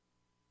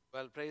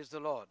Well, praise the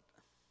Lord.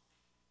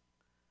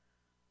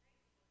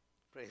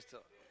 Praise the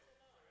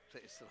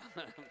praise the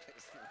Lord.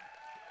 Praise the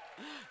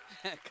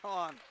Lord. Come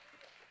on.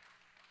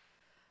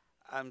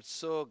 I'm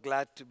so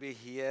glad to be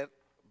here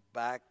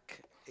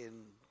back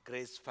in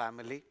Grace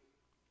family.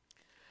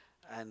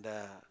 And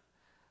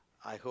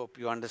I hope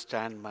you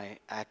understand my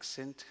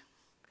accent.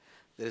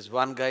 There is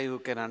one guy who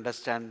can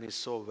understand me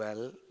so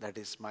well. That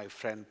is my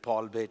friend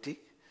Paul Beatty.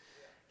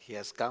 He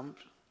has come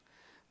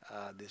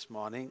this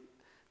morning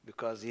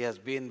because he has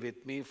been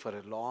with me for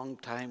a long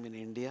time in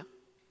India.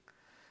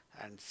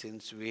 And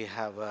since we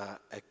have a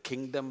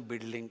kingdom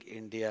building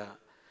India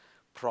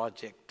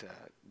project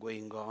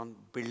going on,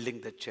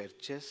 building the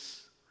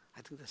churches,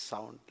 I think the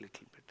sound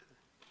little bit.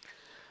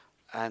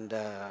 And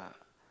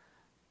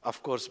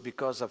of course,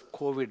 because of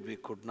COVID, we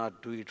could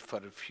not do it for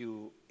a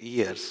few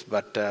years,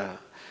 but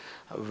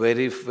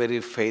very,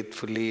 very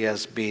faithfully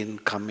has been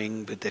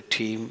coming with the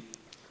team,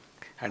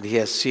 and he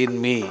has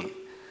seen me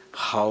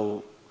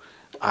how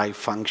I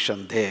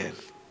function there.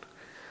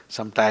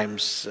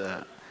 Sometimes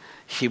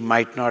he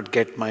might not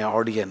get my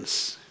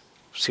audience,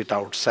 sit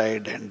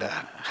outside and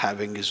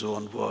having his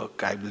own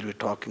work. I will be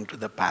talking to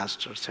the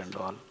pastors and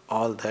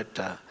all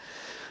that.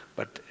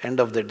 But end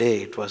of the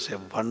day, it was a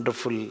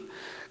wonderful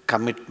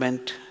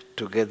commitment,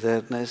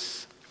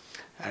 togetherness,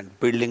 and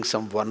building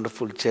some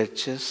wonderful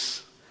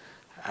churches.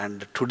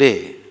 And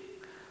today,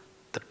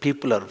 the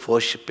people are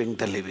worshiping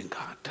the living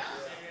God.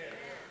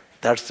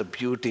 That's the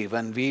beauty.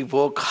 When we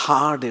work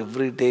hard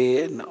every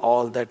day and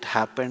all that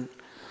happened,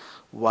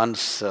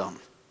 once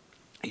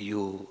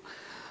you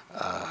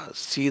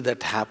see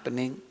that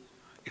happening,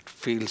 it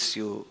feels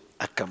you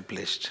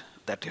accomplished,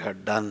 that you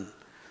have done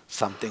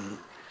something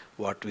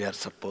what we are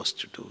supposed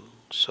to do.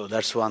 So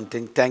that's one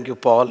thing. Thank you,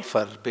 Paul,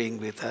 for being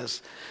with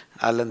us.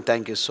 Alan,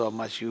 thank you so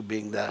much, you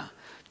being the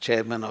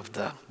chairman of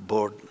the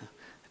board,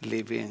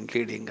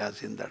 leading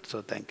us in that.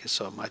 So thank you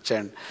so much.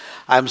 And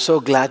I'm so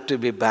glad to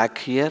be back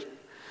here.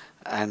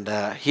 And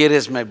here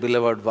is my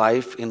beloved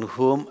wife, in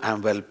whom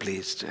I'm well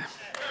pleased.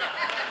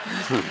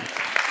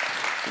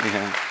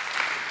 Yeah.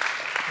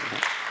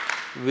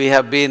 We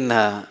have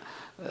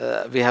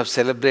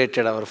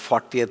celebrated our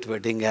 40th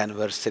wedding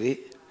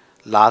anniversary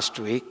last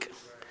week.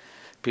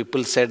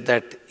 People said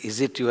that, is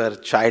it your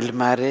child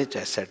marriage?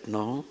 I said,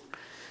 no.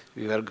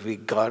 We are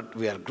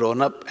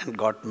grown up and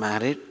got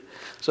married.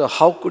 So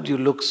how could you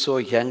look so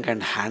young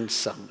and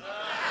handsome?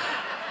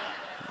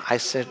 I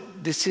said,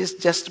 this is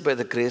just by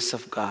the grace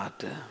of God.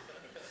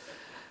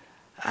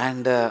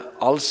 And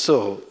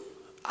also,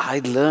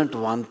 I learned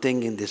one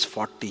thing in these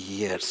 40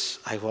 years.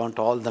 I want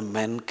all the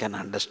men can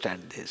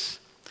understand this.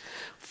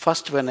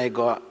 First, when I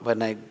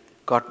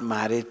got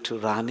married to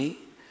Rani,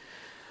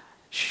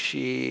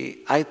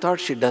 I thought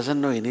she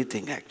doesn't know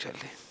anything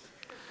actually.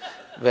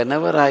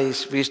 Whenever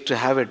we used to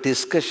have a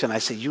discussion, I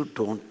said, you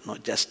don't know,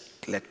 just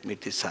let me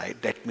decide,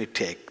 let me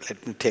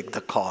take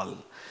the call.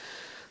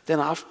 Then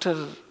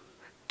after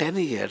 10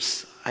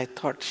 years, I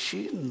thought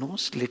she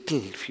knows few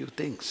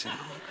things,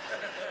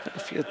 a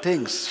few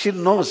things. She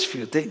knows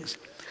few things.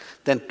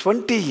 Then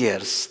 20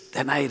 years,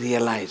 then I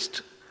realized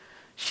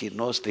she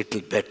knows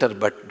little better,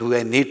 but do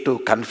I need to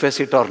confess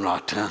it or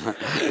not?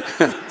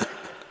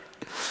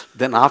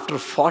 Then after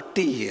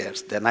 40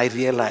 years, then I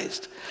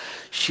realized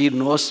she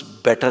knows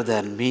better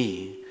than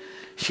me.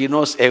 She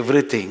knows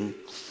everything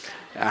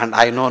and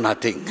I know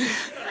nothing.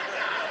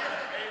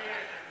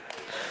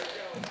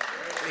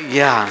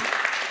 Yeah.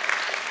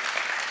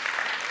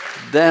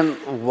 Then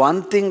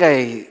one thing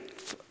I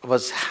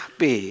was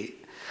happy,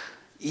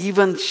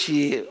 even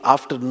she,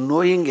 after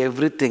knowing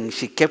everything,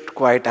 she kept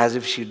quiet as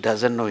if she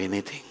doesn't know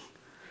anything.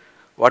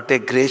 What a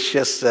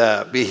gracious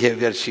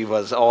behavior she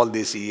was all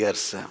these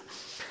years.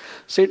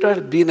 So it has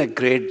been a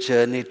great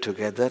journey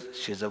together.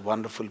 She's a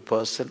wonderful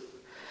person.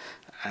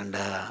 And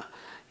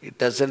it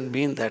doesn't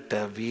mean that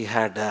we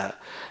had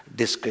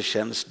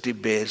discussions,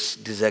 debates,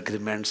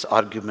 disagreements,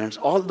 arguments.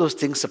 All those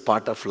things are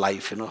part of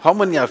life. How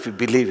many of you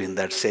believe in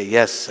that? Say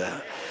yes.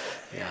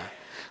 Yeah.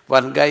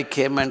 One guy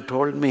came and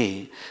told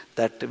me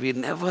that we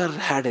never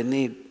had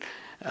any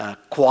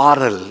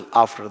quarrel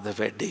after the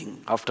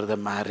wedding, after the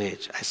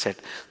marriage. I said,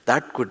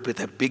 that could be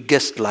the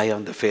biggest lie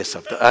on the face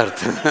of the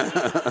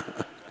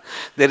earth.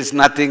 There is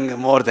nothing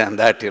more than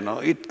that,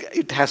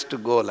 It has to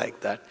go like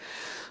that.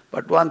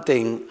 But one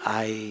thing,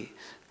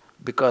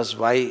 because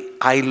why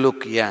I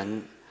look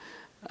young,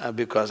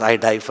 because I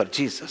die for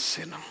Jesus,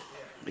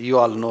 You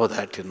all know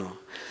that,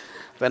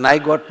 When I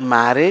got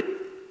married,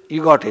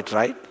 you got it,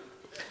 right?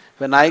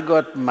 When I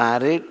got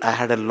married, I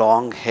had a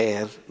long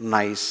hair,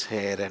 nice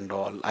hair and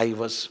all. I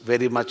was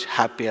very much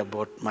happy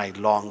about my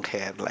long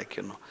hair,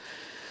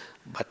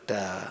 But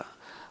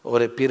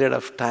over a period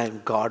of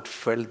time, God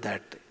felt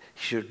that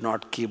He should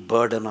not keep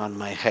burden on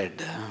my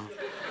head.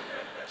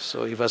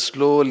 So He was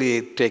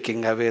slowly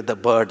taking away the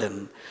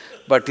burden.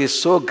 But He's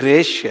so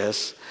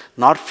gracious,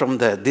 not from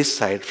this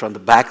side, from the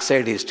back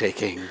side He's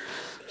taking.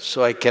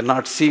 So I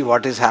cannot see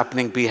what is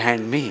happening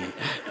behind me.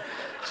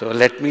 So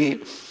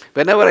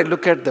whenever I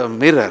look at the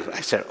mirror,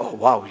 I said, oh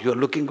wow, you're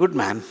looking good,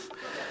 man.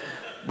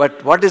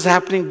 But what is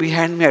happening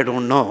behind me, I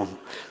don't know.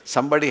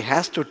 Somebody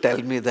has to tell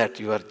me that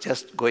you are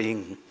just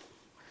going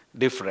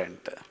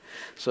different.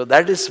 So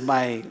that is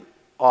my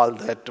all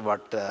that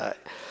what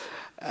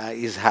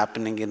is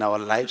happening in our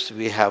lives.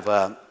 We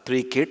have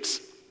 3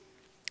 kids,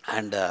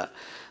 and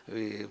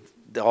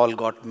they all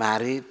got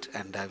married,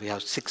 and we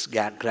have 6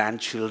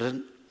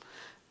 grandchildren.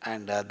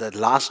 And the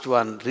last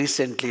one,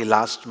 recently,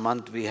 last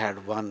month, we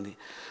had one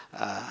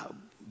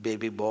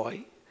baby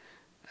boy.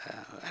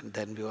 And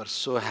then we were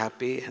so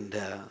happy, and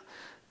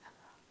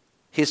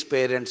his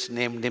parents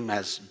named him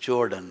as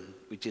Jordan,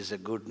 which is a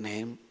good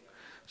name.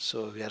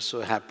 So we are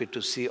so happy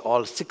to see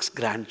all 6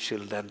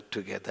 grandchildren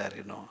together.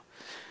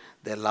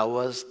 They love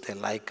us, they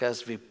like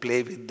us, we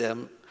play with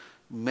them,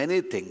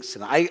 many things.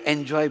 I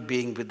enjoy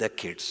being with the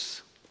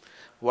kids.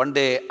 One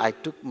day I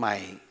took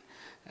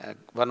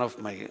one of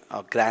my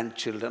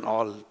grandchildren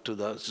all to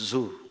the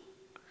zoo.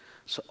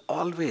 So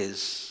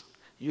always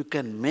you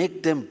can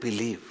make them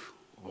believe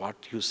what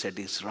you said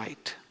is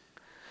right.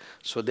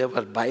 So they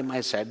were by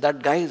my side.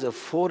 That guy is a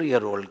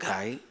 4-year-old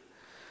guy.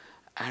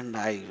 And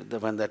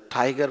when the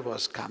tiger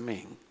was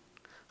coming,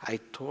 I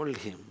told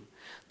him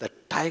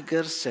that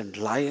tigers and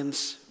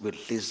lions will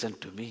listen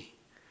to me.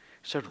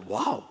 He said,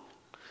 wow.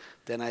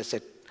 Then I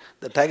said,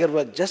 the tiger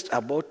was just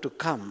about to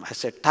come. I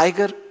said,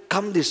 tiger,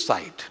 come this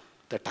side.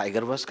 The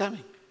tiger was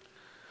coming.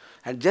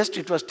 And just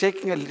it was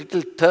taking a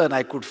little turn.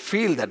 I could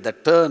feel that the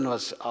turn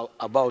was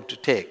about to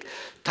take.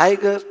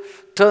 Tiger,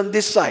 turn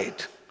this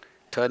side.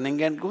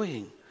 Turning and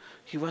going.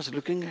 He was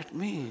looking at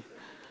me.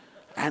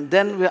 And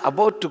then we were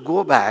about to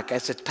go back. I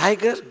said,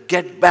 tiger,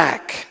 get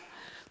back.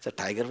 The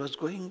tiger was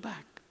going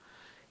back.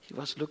 He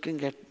was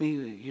looking at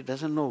me. He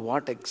doesn't know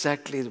what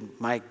exactly.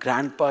 My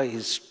grandpa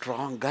is a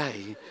strong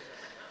guy.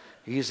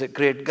 He's a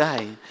great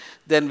guy.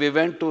 Then we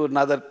went to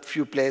another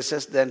few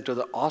places, then to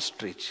the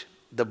ostrich.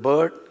 The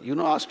bird,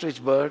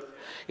 ostrich bird,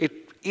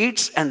 it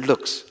eats and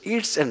looks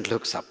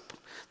up.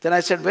 Then I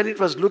said, when it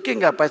was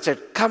looking up, I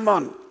said, come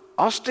on,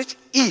 ostrich,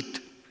 eat.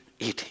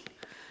 Eating.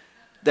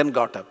 Then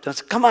got up. Then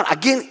said, come on,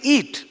 again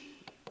eat.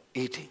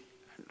 Eating.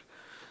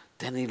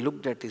 Then he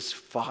looked at his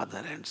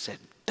father and said,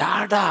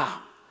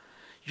 Dada,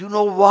 you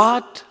know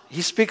what?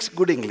 He speaks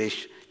good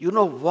English. You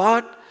know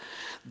what?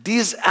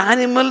 These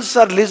animals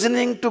are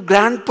listening to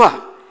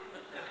grandpa.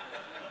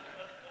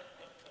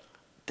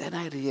 Then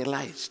I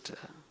realized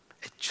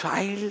a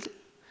child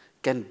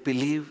can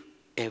believe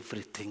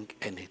everything,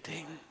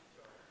 anything.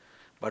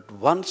 But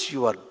once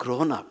you are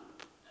grown up,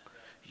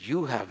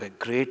 you have a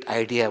great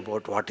idea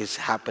about what is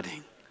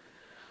happening,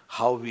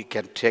 how we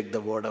can take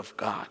the word of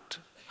God,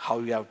 how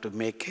we have to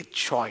make a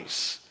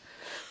choice,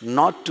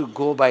 not to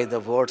go by the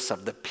words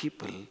of the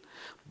people,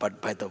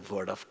 but by the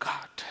word of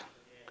God.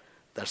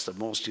 That's the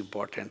most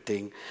important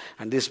thing.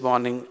 And this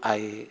morning,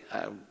 I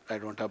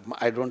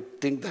don't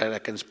think that I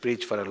can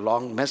preach for a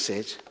long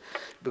message,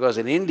 because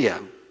in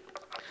India,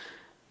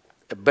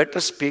 a better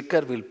speaker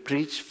will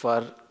preach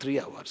for 3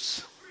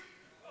 hours.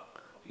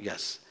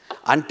 Yes,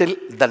 until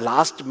the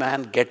last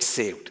man gets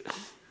saved,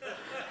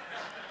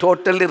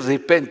 totally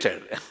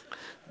repented.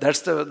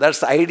 That's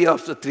the idea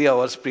of the 3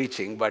 hours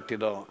preaching. But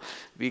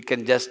we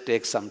can just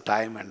take some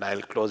time, and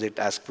I'll close it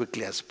as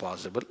quickly as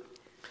possible.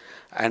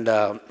 And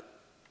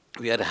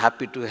we are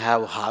happy to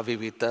have Harvey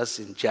with us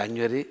in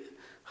January.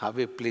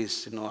 Harvey,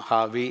 please,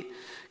 Harvey,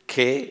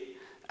 Kay,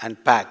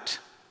 and Pat.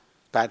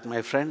 Pat,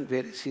 my friend,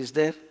 where is he?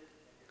 There?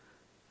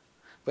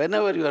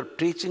 Whenever you are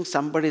preaching,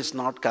 somebody is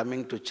not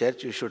coming to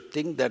church, you should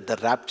think that the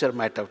rapture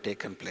might have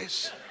taken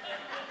place.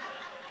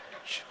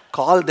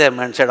 Call them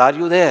and said, are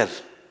you there?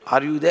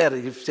 Are you there?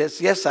 If he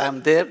says, yes, I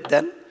am there,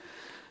 then.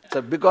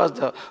 So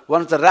because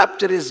once the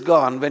rapture is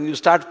gone, when you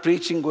start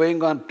preaching,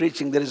 going on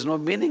preaching, there is no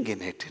meaning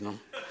in it,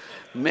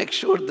 Make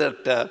sure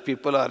that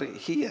people are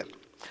here.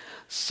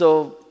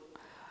 So,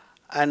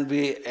 and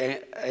we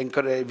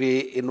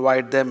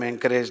invite them,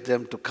 encourage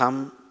them to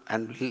come,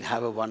 and we'll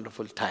have a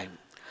wonderful time.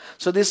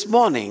 So this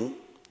morning,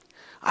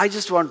 I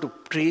just want to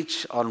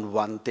preach on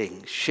one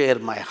thing, share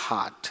my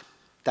heart.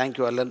 Thank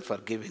you, Alan, for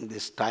giving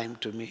this time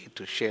to me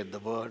to share the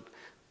word.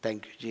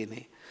 Thank you,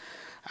 Jeannie.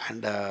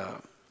 And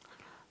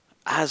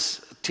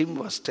as Tim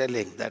was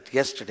telling that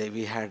yesterday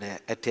we had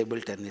a table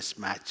tennis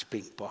match,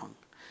 ping pong.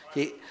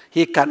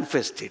 He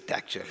confessed it,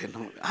 actually.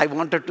 I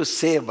wanted to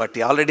say, but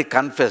he already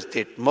confessed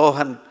it.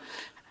 Mohan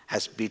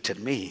has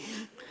beaten me.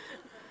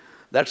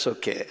 That's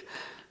okay.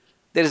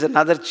 There is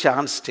another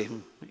chance,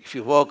 Tim. If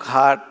you work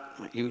hard,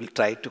 you will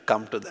try to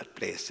come to that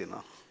place,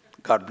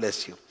 God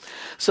bless you.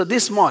 So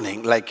this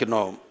morning,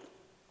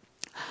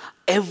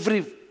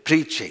 every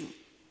preaching,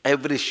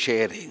 every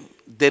sharing,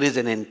 there is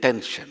an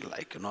intention.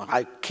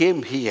 I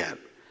came here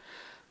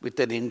with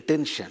an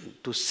intention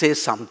to say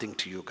something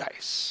to you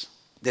guys.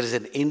 There is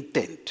an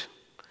intent.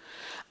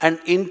 And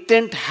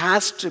intent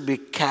has to be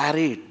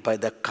carried by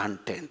the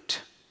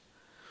content.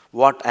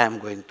 What I am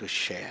going to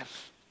share.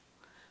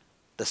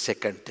 The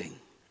second thing,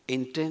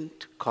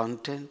 intent,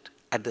 content,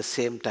 at the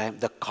same time,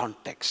 the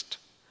context.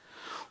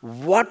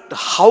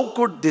 How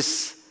could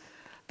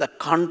the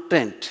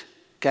content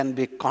can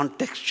be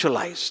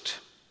contextualized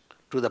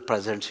to the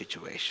present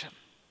situation.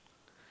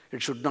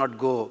 It should not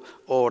go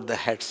over the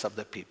heads of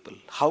the people.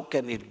 How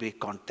can it be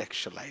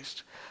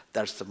contextualized?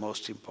 That's the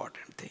most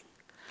important thing.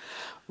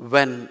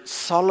 When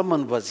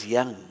Solomon was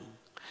young,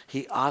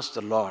 he asked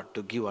the Lord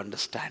to give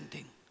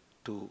understanding,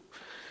 to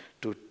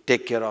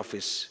take care of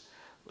his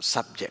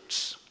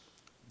subjects.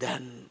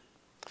 Then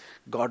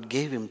God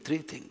gave him three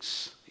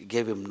things. He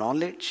gave him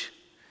knowledge,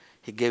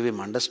 he gave him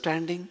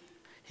understanding,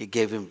 he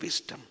gave him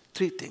wisdom.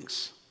 Three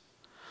things.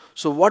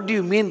 So what do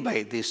you mean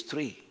by these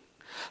three?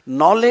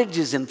 Knowledge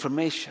is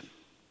information.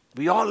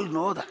 We all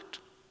know that.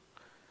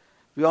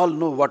 We all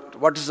know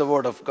what is the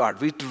word of God.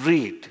 We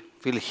read,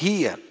 we'll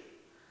hear.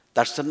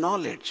 That's the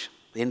knowledge,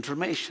 the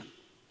information.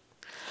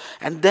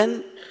 And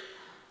then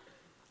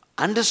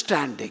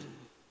understanding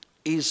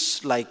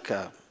is like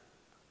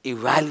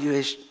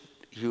evaluating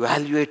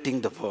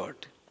the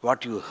word,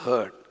 what you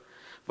heard,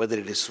 whether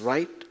it is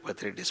right,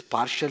 whether it is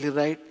partially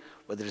right,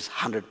 whether it is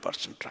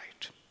 100%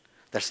 right.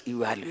 That's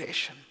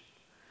evaluation.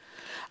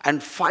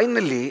 And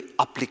finally,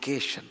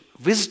 application.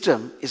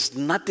 Wisdom is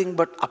nothing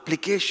but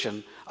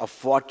application of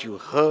what you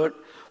heard,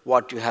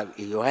 what you have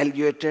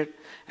evaluated,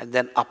 and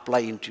then apply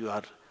into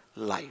your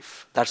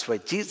life. That's why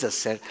Jesus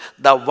said,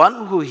 the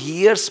one who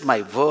hears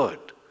my word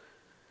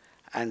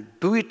and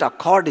do it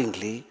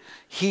accordingly,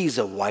 he is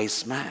a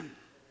wise man.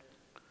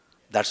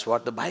 That's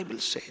what the Bible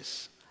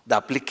says. The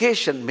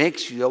application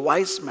makes you a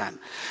wise man.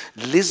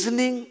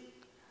 Listening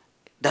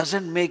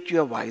doesn't make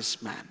you a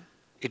wise man.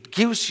 It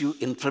gives you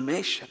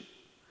information.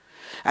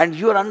 And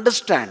your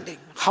understanding,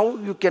 how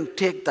you can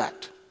take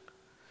that.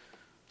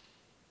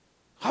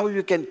 How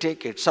you can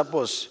take it.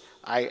 Suppose,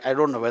 I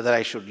don't know whether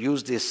I should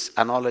use this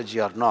analogy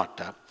or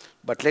not,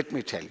 but let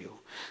me tell you.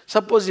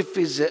 Suppose if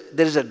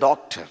there is a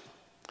doctor.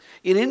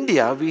 In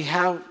India, we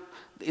have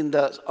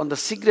on the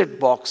cigarette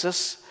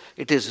boxes,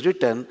 it is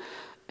written,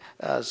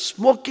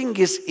 smoking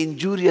is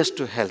injurious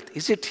to health.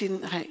 Is it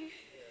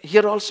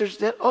here also it's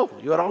there? Oh,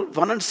 you are all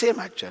one and same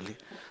actually.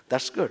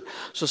 That's good.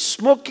 So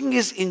smoking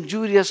is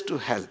injurious to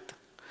health.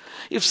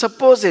 If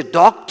suppose a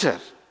doctor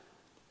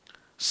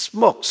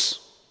smokes,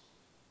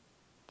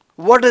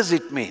 what does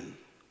it mean?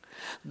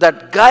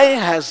 That guy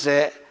has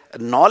a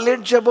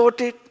knowledge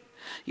about it.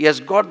 He has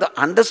got the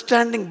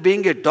understanding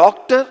being a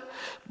doctor,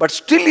 but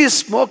still he is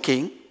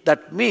smoking.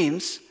 That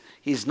means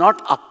he is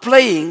not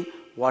applying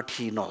what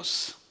he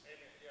knows.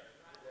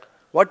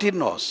 What he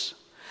knows.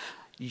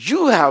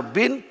 You have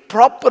been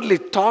properly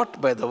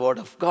taught by the word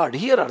of God.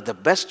 Here are the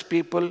best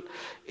people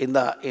here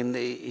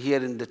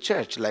in the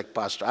church, like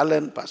Pastor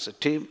Allen, Pastor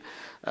Tim,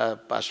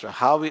 Pastor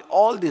Howie,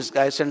 all these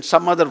guys, and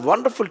some other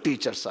wonderful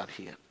teachers are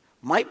here.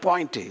 My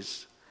point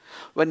is,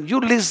 when you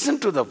listen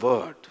to the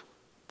word,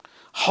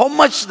 how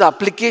much the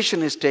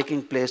application is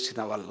taking place in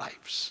our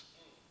lives.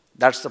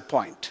 That's the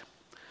point.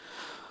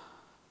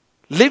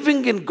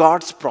 Living in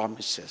God's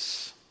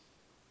promises.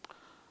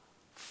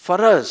 For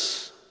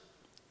us,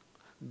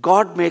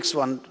 God makes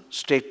one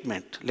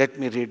statement. Let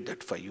me read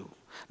that for you.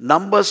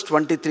 Numbers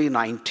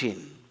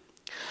 23:19.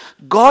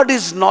 God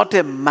is not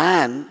a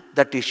man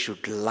that he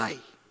should lie,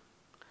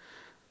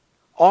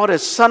 or a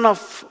son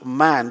of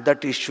man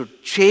that he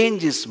should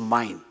change his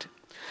mind.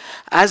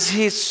 As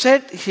he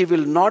said, he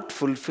will not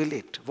fulfill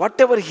it.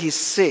 Whatever he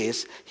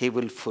says, he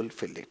will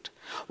fulfill it.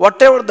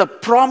 Whatever the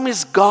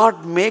promise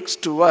God makes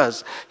to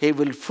us, he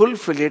will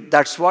fulfill it.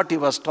 That's what he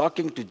was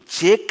talking to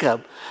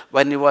Jacob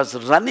when he was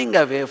running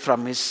away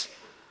from his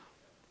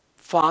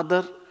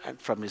father and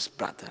from his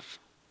brother.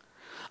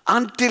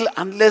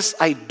 Unless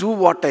I do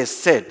what I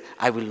said,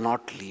 I will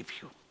not leave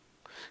you.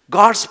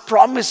 God's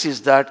promise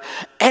is that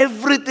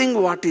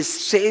everything what he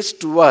says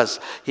to us,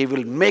 he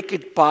will make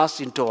it pass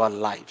into our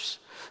lives.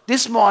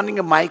 This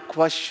morning, my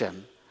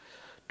question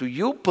to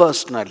you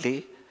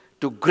personally,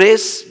 to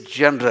Grace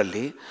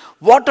generally,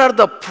 what are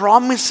the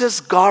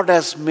promises God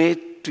has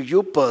made to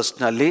you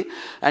personally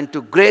and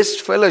to Grace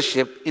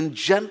Fellowship in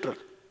general?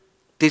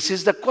 This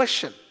is the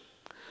question.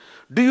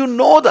 Do you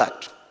know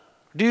that?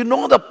 Do you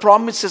know the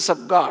promises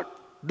of God?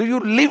 Do you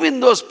live in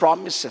those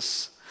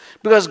promises?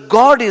 Because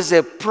God is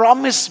a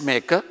promise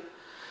maker.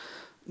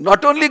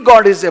 Not only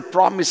God is a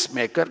promise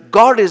maker,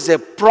 God is a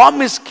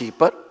promise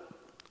keeper.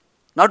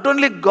 Not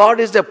only God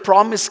is a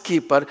promise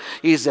keeper,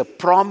 he is a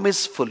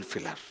promise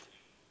fulfiller.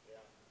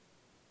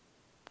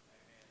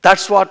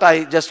 That's what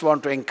I just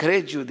want to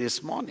encourage you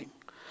this morning.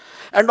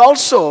 And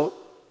also,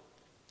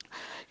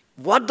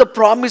 what the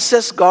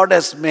promises God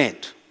has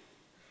made.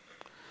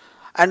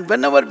 And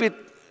whenever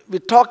we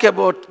talk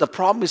about the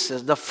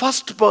promises, the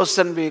first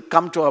person we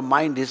come to our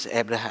mind is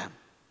Abraham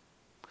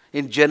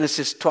in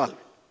Genesis 12.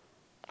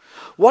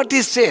 What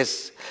he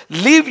says,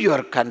 leave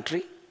your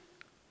country,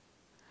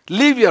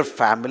 leave your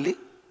family,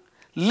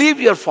 leave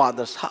your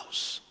father's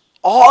house.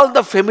 All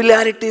the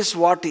familiarities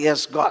what he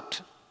has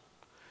got.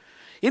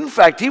 In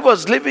fact, he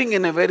was living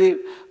in a very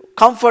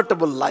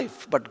comfortable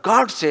life. But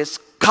God says,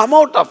 come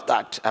out of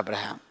that,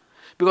 Abraham,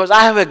 because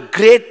I have a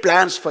great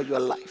plans for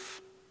your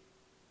life.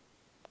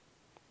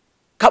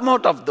 Come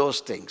out of those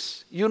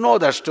things. You know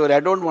that story.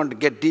 I don't want to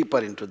get deeper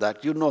into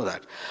that. You know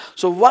that.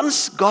 So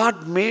once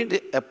God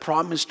made a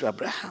promise to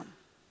Abraham,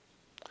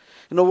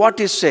 you know what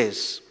he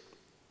says?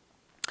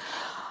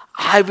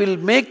 I will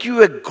make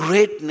you a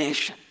great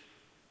nation.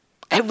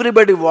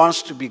 Everybody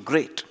wants to be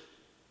great.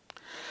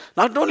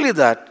 Not only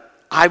that,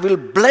 I will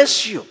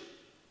bless you.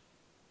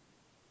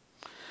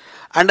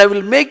 And I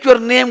will make your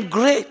name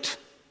great.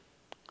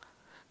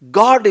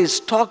 God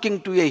is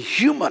talking to a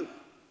human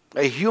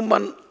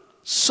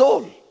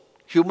soul,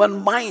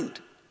 human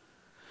mind.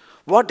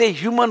 What a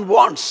human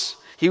wants.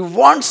 He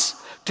wants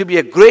to be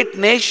a great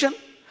nation.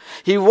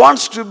 He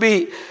wants to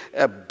be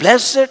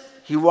blessed.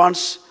 He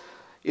wants,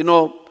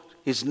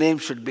 his name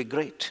should be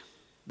great.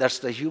 That's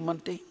the human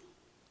thing.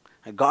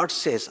 And God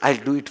says, I'll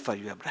do it for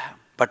you, Abraham.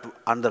 But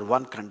under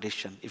one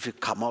condition, if you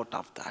come out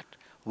of that,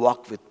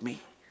 walk with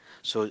me.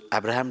 So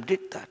Abraham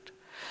did that.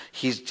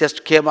 He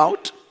just came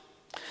out.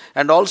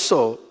 And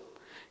also,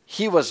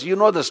 he was, you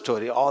know the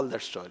story, all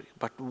that story.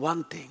 But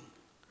one thing,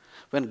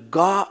 when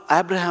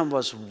Abraham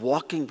was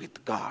walking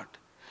with God,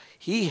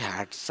 he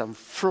had some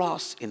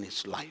flaws in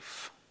his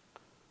life.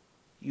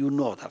 You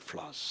know the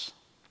flaws.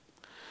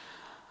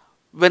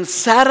 When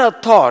Sarah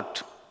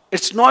thought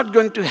it's not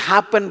going to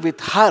happen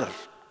with her,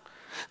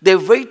 they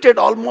waited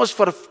almost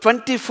for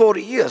 24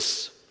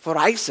 years for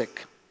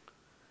Isaac.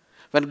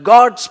 When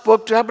God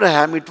spoke to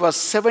Abraham, he was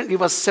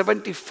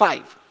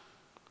 75.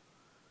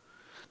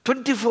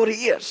 24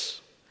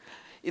 years.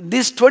 In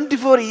these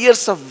 24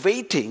 years of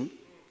waiting,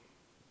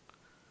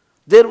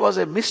 there was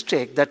a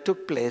mistake that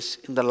took place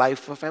in the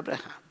life of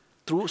Abraham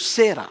through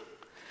Sarah.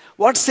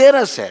 What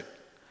Sarah said,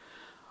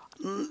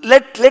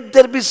 let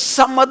there be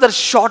some other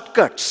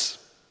shortcuts.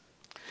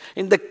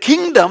 In the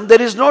kingdom,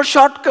 there is no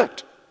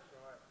shortcut.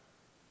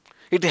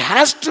 It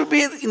has to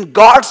be in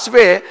God's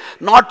way,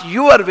 not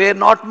your way,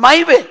 not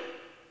my way.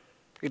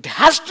 It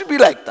has to be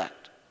like that.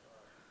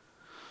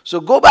 So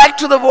go back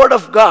to the Word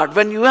of God.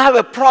 When you have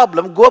a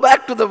problem, go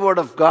back to the Word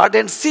of God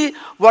and see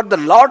what the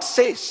Lord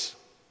says.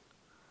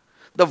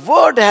 The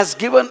Word has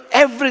given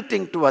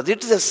everything to us.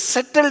 It is a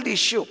settled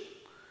issue.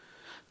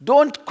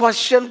 Don't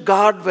question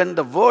God when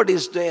the Word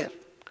is there.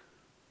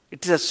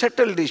 It is a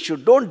settled issue.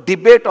 Don't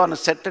debate on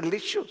settled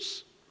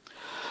issues.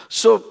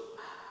 So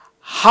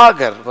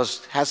Hagar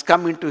has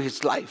come into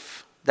his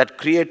life. That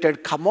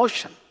created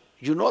commotion.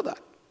 You know that.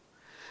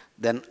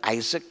 Then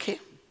Isaac came.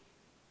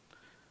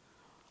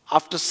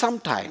 After some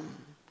time,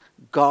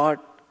 God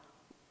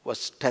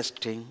was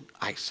testing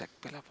Isaac,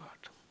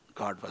 beloved.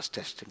 God was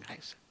testing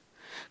Isaac.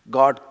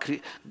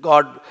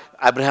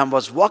 Abraham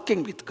was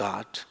walking with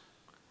God.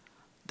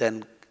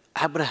 Then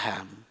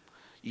Abraham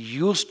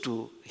used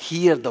to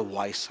hear the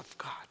voice of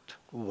God.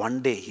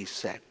 One day he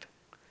said,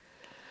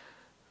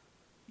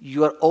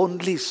 your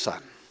only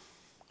son,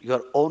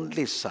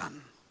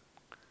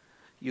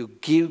 you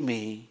give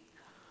me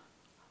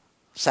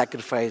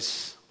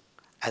sacrifice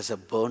as a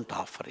burnt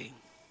offering.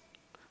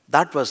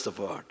 That was the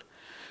word.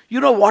 You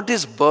know what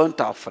is burnt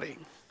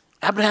offering?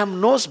 Abraham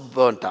knows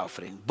burnt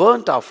offering.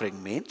 Burnt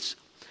offering means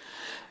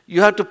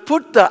you have to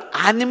put the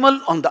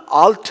animal on the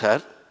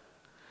altar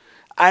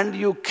and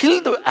you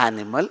kill the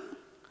animal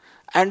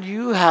and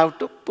you have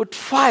to put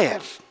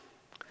fire.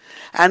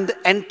 And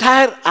the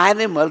entire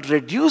animal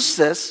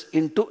reduces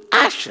into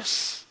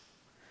ashes.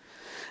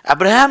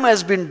 Abraham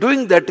has been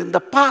doing that in the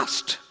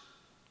past.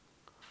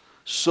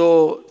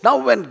 So now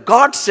when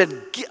God said,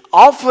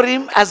 offer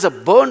him as a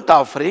burnt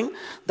offering,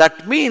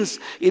 that means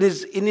in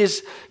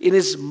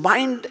his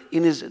mind,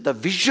 the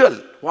visual,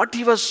 what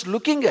he was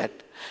looking at.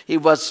 He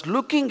was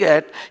looking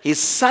at his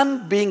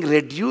son being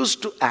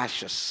reduced to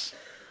ashes.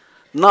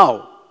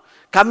 Now,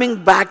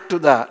 coming back to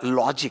the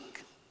logic,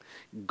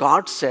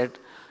 God said,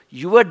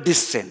 your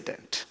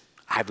descendant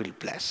I will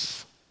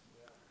bless.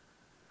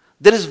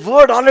 There is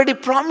word already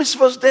promised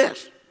was there.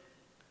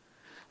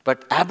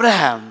 But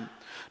Abraham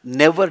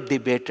never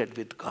debated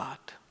with God.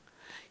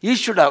 He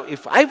should have,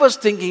 if I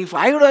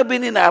would have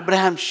been in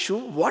Abraham's shoe,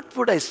 what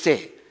would I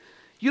say?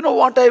 You know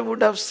what I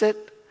would have said?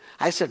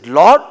 I said,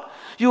 Lord,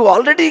 you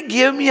already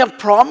gave me a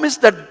promise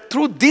that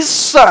through this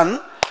son,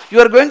 you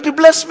are going to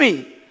bless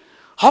me.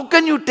 How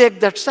can you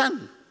take that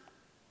son?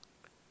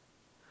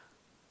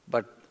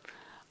 But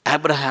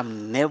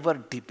Abraham never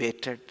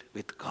debated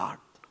with God.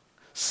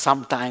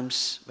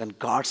 Sometimes when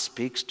God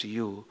speaks to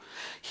you,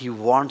 he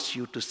wants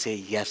you to say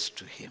yes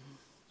to him.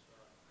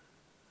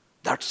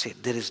 That's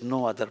it. There is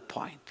no other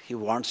point. He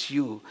wants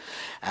you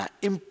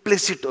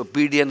implicit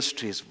obedience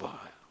to his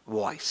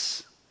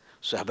voice.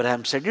 So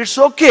Abraham said, it's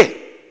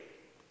okay.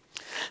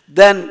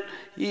 Then,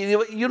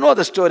 you know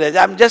the story.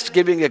 I'm just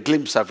giving a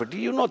glimpse of it.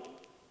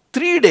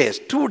 2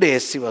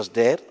 days he was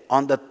there.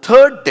 On the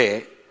third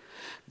day,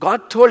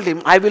 God told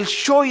him, I will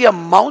show you a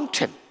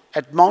mountain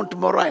at Mount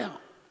Moriah.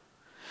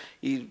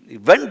 He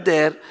went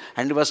there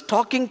and he was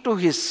talking to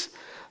his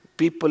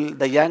people,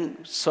 the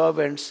young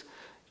servants.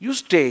 You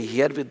stay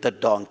here with the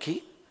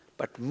donkey,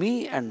 but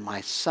me and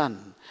my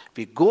son,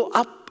 we go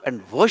up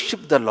and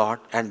worship the Lord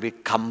and we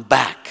come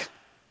back.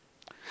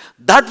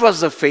 That was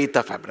the faith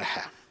of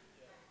Abraham.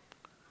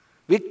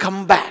 We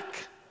come back.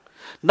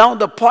 Now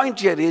the point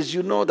here is,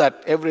 you know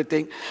that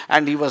everything,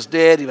 and he was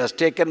there, he was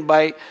taken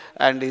by,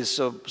 and his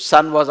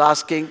son was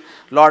asking,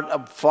 Lord,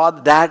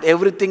 Father, Dad,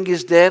 everything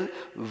is there.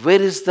 Where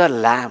is the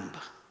lamb?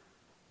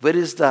 Where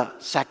is the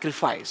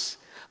sacrifice?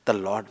 The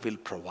Lord will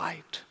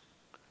provide.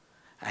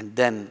 And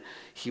then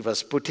he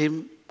was put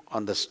him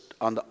on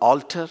the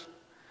altar.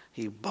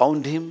 He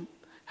bound him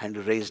and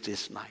raised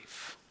his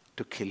knife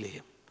to kill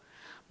him.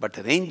 But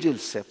an angel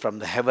from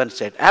the heaven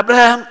said,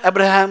 Abraham,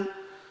 Abraham,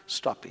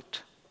 stop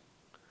it.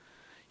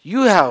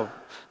 You have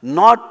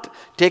not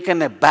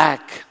taken a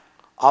back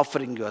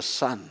offering your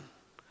son.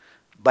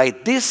 By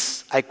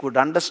this, I could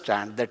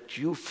understand that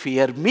you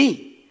fear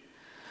me.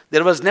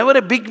 There was never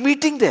a big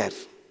meeting there.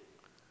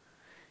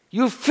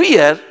 You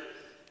fear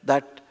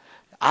that,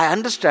 I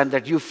understand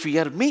that you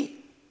fear me.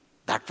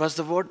 That was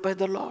the word by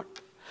the Lord.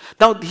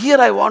 Now, here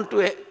I want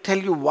to tell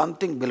you one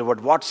thing,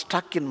 beloved, what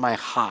stuck in my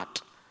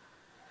heart.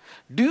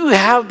 Do you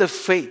have the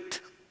faith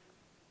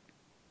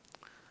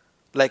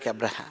like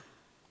Abraham?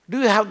 Do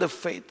you have the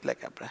faith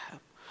like Abraham?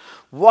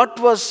 What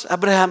was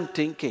Abraham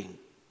thinking?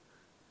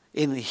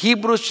 In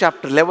Hebrews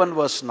chapter 11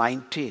 verse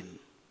 19,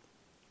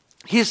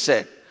 he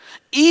said,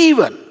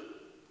 even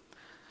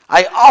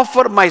I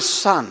offer my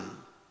son,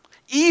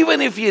 even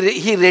if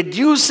he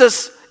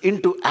reduces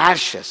into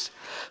ashes,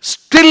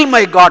 still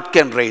my God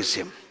can raise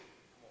him.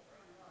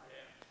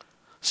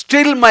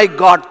 Still my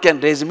God can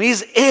raise him. He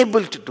is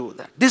able to do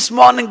that. This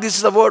morning, this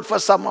is a word for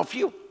some of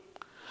you.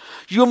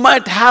 You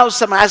might have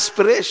some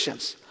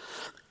aspirations.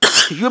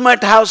 You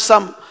might have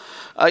some,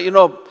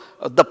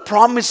 the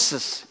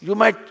promises. You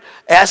might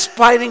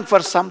aspiring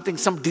for something,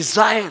 some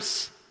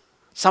desires,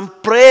 some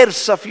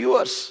prayers of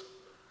yours.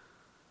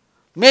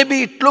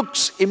 Maybe it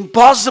looks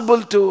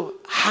impossible to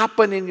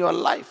happen in your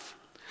life.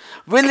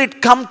 Will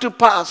it come to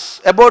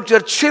pass about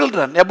your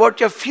children, about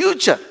your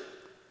future,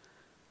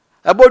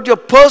 about your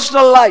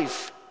personal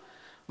life?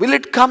 Will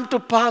it come to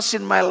pass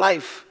in my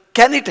life?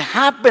 Can it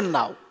happen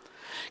now?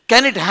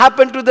 Can it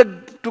happen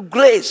to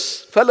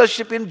Grace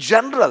Fellowship in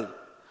general?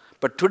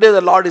 But today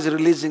the Lord is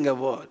releasing a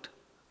word.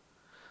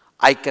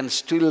 I can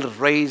still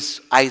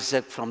raise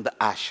Isaac from the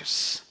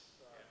ashes.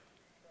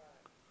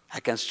 I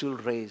can still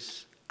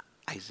raise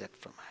Isaac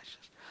from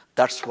ashes.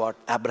 That's what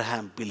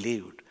Abraham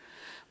believed.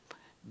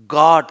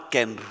 God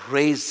can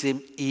raise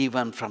him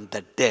even from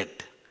the dead.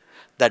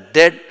 The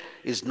dead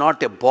is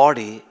not a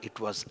body, it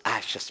was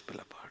ashes,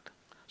 beloved.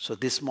 So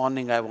this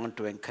morning I want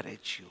to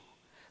encourage you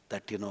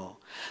that,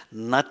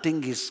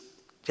 nothing is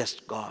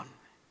just gone.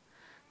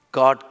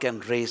 God can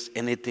raise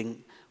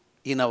anything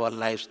in our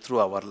lives,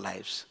 through our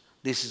lives.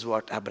 This is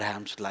what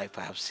Abraham's life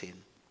I have seen.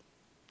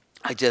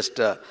 I just,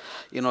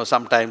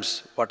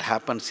 sometimes what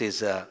happens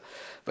is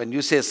when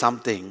you say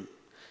something,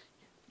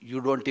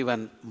 you don't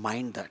even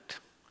mind that.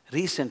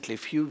 Recently, a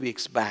few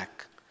weeks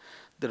back,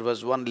 there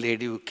was one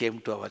lady who came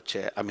to our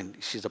church.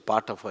 She's a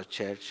part of our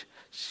church.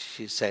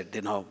 She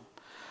said,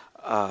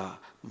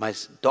 my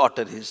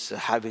daughter is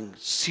having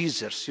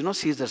seizures.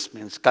 Seizures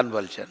means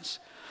convulsions.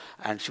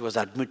 And she was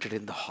admitted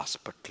in the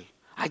hospital.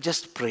 I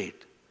just prayed.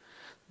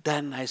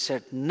 Then I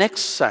said,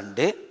 next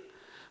Sunday,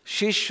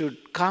 she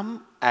should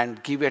come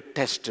and give a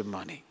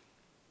testimony.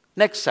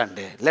 Next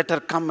Sunday, let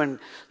her come and,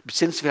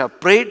 since we have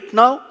prayed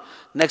now,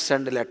 next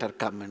Sunday let her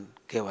come and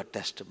give a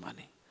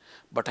testimony.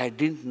 But I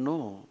didn't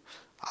know,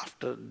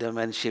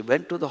 when she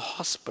went to the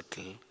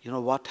hospital,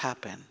 what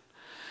happened?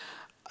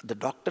 The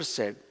doctor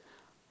said,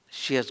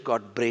 she has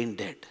got brain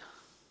dead.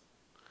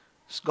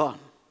 It's gone.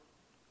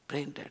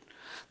 Brain dead.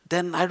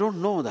 Then I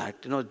don't know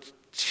that.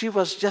 She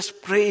was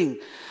just praying.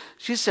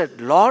 She said,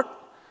 Lord,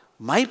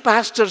 my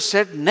pastor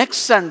said next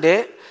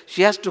Sunday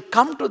she has to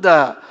come to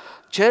the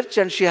church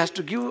and she has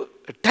to give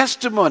a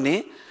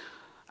testimony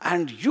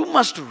and you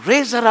must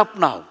raise her up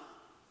now.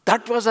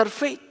 That was her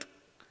faith.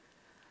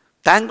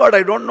 Thank God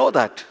I don't know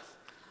that.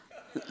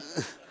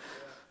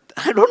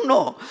 I don't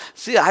know.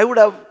 See,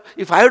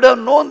 if I would have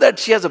known that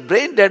she has a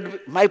brain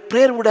dead, my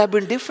prayer would have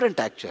been different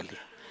actually.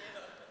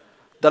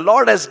 The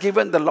Lord has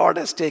given, the Lord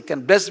has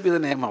taken. Blessed be the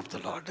name of the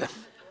Lord.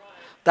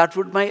 That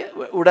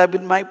would have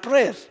been my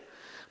prayer.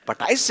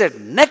 But I said,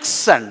 next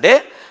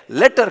Sunday,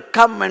 let her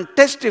come and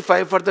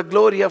testify for the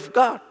glory of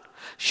God.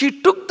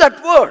 She took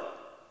that word.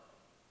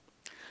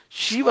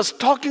 She was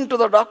talking to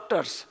the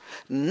doctors.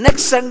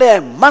 Next Sunday, I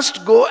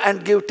must go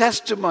and give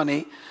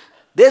testimony.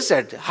 They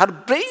said, her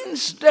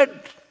brain's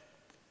dead,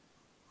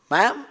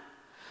 ma'am.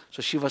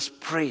 So she was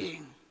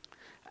praying.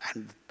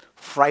 And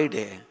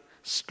Friday,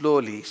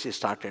 slowly she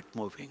started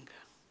moving.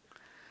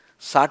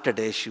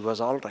 Saturday, she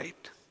was all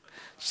right.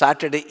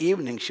 Saturday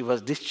evening, she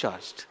was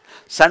discharged.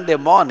 Sunday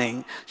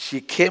morning, she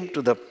came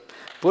to the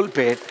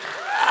pulpit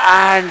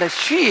and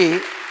she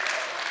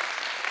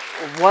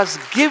was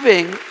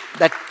giving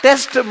the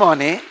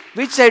testimony,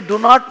 which I do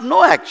not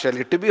know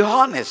actually, to be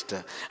honest.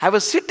 I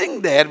was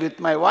sitting there with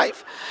my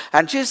wife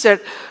and she said,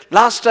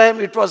 last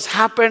time it was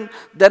happened,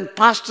 then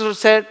pastor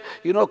said,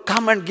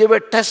 come and give a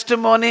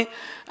testimony.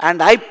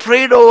 And I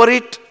prayed over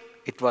it.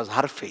 It was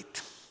her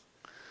faith.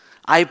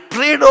 I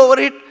prayed over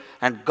it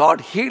And God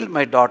healed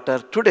my daughter.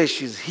 Today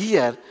she's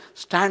here,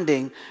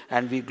 standing,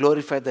 and we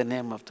glorify the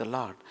name of the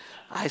Lord.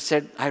 I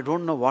said, I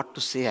don't know what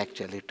to say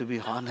actually, to be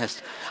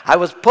honest. I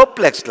was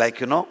perplexed,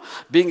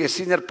 being a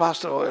senior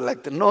pastor,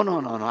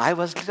 no. I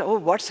was,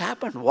 what's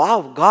happened?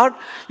 Wow, God,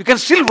 you can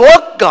still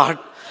work, God.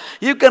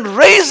 You can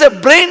raise a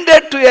brain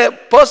dead to a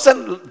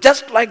person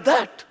just like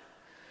that.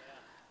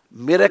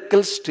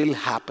 Miracles still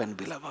happen,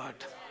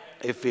 beloved,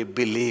 if we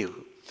believe.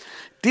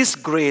 This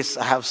grace,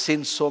 I have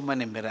seen so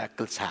many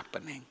miracles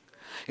happening.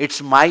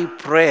 It's my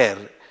prayer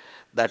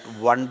that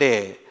one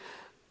day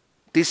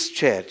this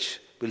church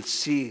will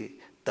see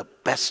the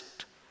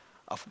best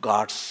of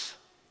God's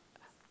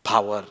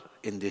power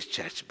in this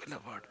church,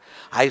 beloved.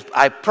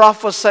 I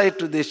prophesy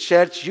to this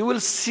church, you will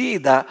see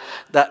the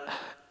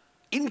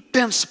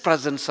intense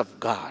presence of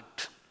God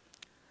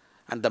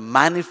and the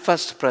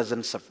manifest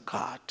presence of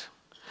God.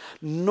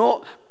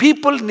 No,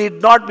 people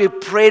need not be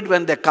prayed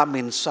when they come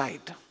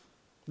inside.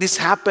 This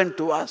happened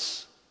to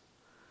us.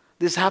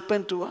 This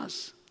happened to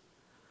us.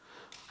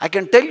 I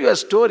can tell you a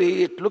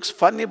story. It looks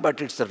funny,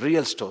 but it's a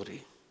real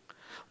story.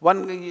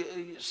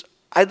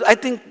 I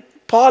think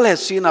Paul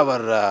has seen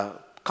our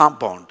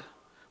compound.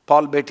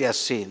 Paul Betty has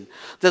seen.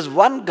 There's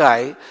one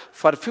guy,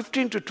 for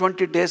 15 to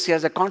 20 days, he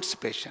has a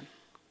constipation.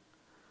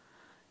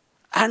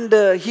 And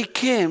he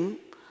came,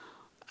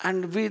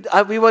 and we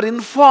were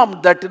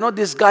informed that,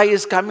 this guy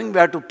is coming, we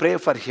have to pray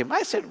for him.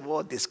 I said,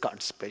 this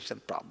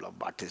constipation problem,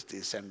 what is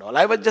this and all.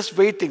 I was just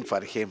waiting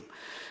for him.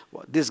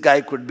 This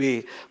guy could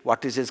be,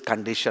 what is his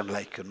condition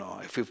like,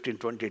 15,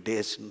 20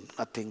 days,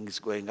 nothing is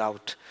going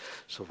out.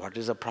 So what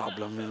is the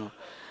problem,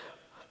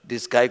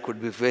 This guy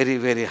could be very,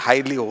 very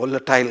highly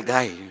volatile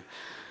guy.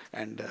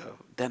 And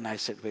then I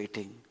said,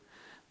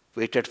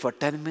 waited for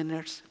 10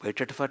 minutes,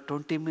 waited for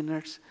 20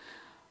 minutes,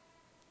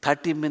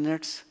 30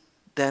 minutes.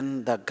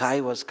 Then the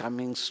guy was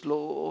coming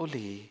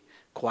slowly,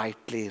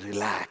 quietly,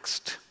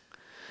 relaxed.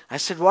 I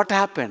said, what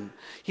happened?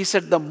 He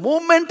said, the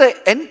moment I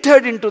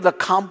entered into the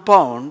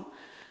compound,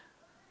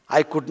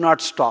 I could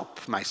not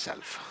stop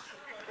myself.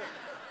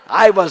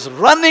 I was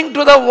running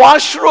to the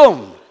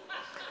washroom.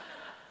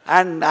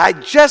 And I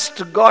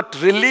just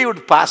got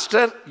relieved,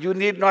 Pastor. You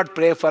need not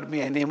pray for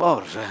me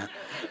anymore.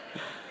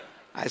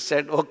 I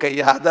said,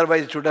 okay,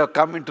 otherwise it should have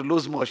come into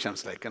loose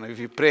motions, if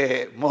you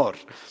pray more.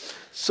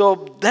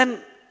 So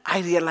then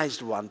I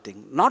realized one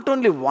thing. Not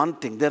only one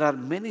thing, there are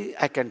many,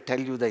 I can tell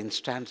you the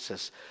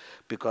instances,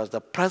 because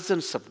the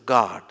presence of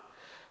God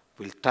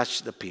will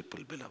touch the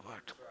people,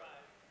 beloved.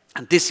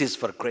 And this is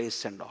for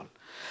grace and all.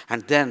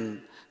 And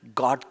then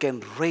God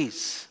can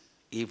raise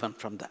even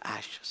from the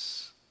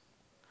ashes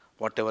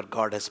whatever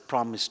God has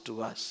promised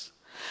to us.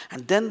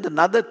 And then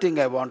another thing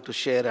I want to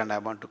share, and I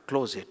want to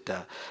close it,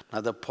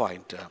 another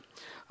point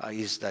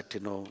is that,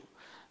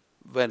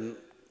 when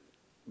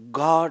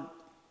God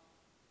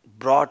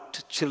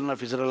brought children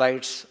of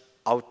Israelites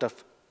out of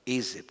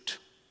Egypt,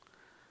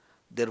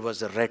 there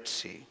was a Red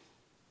Sea.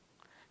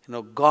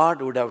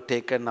 God would have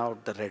taken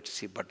out the Red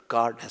Sea, but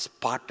God has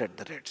parted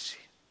the Red Sea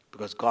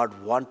because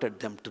God wanted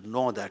them to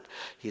know that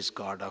He's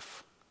God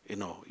of,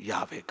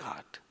 Yahweh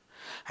God.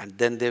 And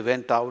then they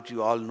went out,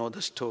 you all know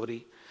the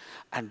story.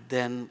 And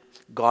then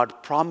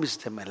God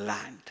promised them a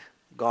land.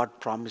 God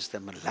promised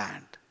them a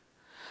land.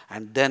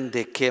 And then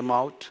they came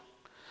out,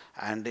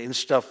 and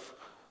instead of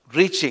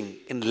reaching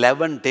in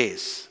 11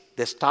 days,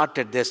 they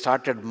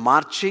started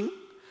marching,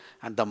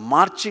 and the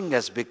marching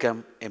has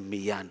become a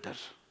meandering,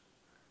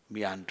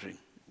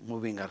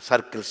 moving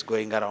circles,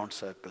 going around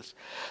circles.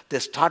 They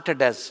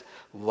started as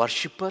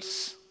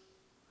worshippers,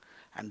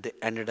 and they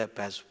ended up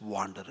as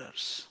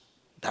wanderers.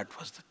 That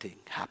was the thing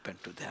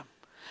happened to them.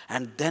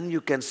 And then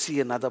you can see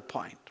another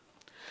point.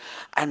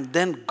 And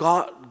then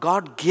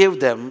God gave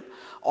them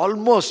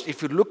almost,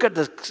 if you look at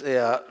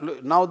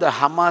now the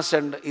Hamas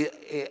and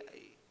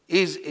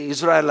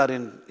Israel are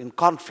in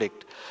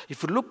conflict.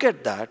 If you look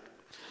at that,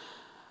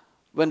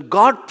 when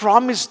God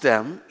promised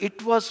them,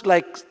 it was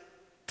like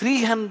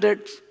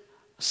 300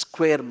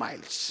 square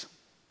miles,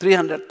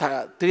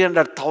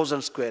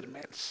 300,000 square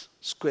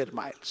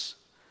miles.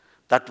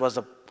 That was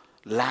the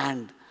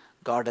land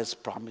God has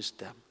promised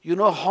them. You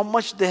know how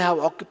much they have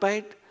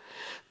occupied?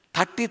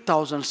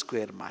 30,000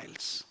 square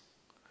miles.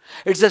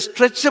 It's a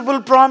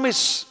stretchable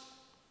promise.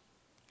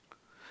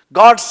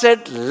 God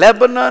said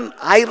Lebanon,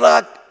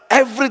 Iraq,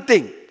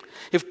 everything.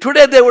 If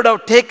today they would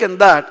have taken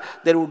that,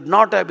 there would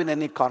not have been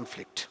any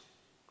conflict.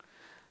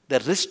 They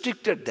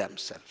restricted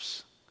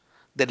themselves.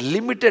 They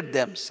limited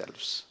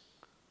themselves.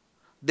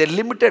 They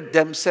limited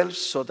themselves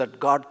so that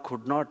God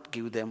could not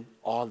give them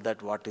all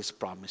that what is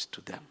promised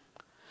to them.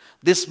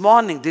 This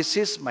morning, this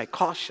is my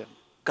caution.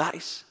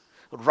 Guys,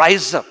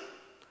 rise up.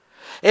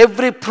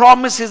 Every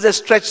promise is a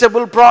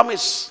stretchable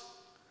promise.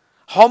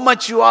 How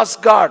much you ask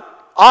God?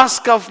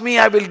 Ask of me,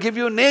 I will give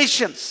you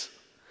nations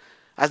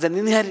as an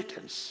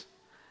inheritance.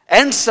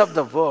 Ends of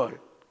the world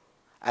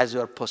as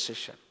your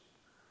possession.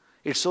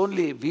 It's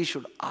only we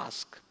should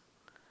ask.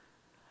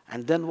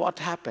 And then what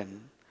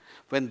happened?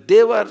 When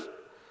they were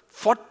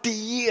 40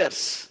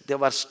 years, they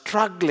were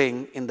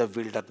struggling in the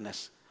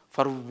wilderness.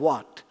 For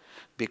what?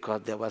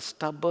 because they were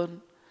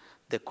stubborn.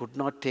 They could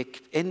not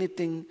take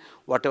anything.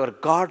 Whatever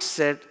God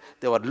said,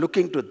 they were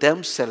looking to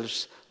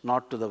themselves,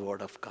 not to the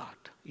word of God.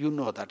 You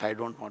know that. I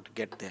don't want to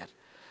get there.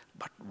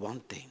 But one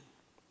thing,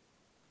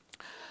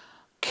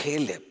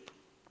 Caleb,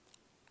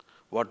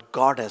 what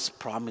God has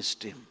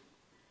promised him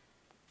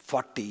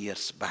 40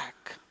 years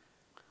back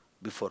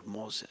before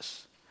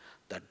Moses,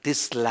 that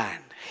this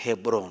land,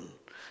 Hebron,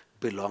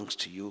 belongs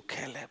to you,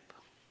 Caleb.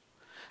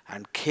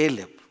 And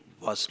Caleb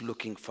was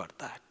looking for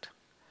that.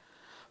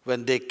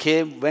 When they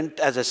went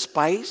as a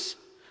spies,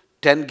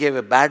 10 gave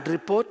a bad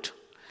report,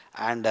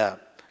 and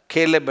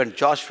Caleb and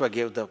Joshua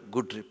gave the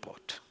good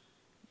report.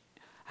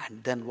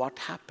 And then what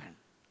happened?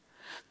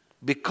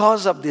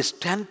 Because of these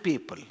 10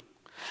 people,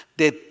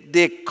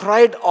 they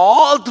cried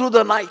all through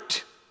the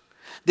night.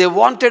 They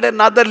wanted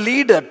another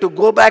leader to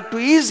go back to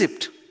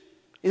Egypt.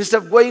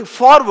 Instead of going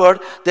forward,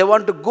 they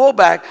want to go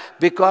back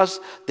because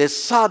they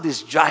saw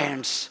these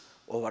giants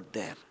over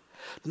there.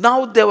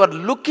 Now they were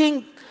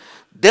looking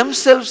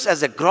themselves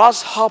as a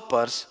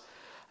grasshoppers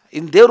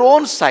in their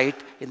own sight,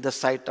 in the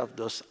sight of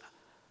those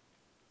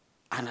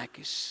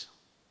Anakists.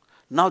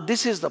 Now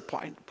this is the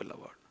point,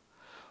 beloved.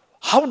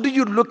 How do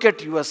you look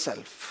at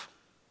yourself?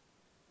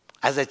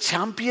 As a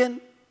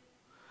champion?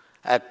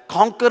 A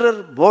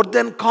conqueror? More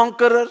than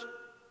conqueror?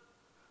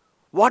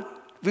 What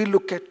we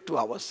look at to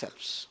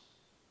ourselves?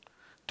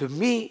 To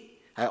me,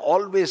 I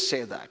always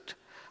say that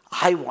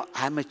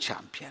I'm a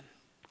champion.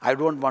 I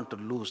don't want to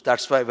lose.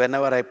 That's why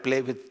whenever I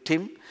play with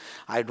Tim,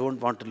 I don't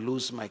want to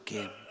lose my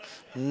game.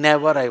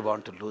 Never I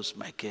want to lose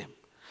my game.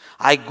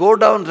 I go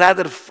down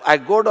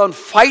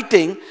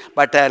fighting,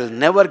 but I'll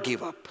never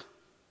give up.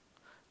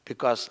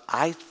 Because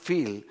I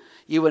feel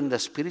even in the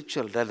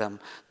spiritual realm,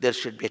 there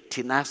should be a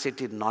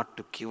tenacity not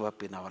to give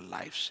up in our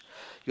lives.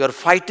 You are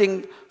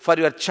fighting for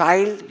your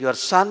child, your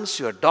sons,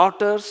 your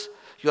daughters,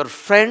 your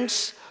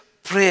friends.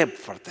 Pray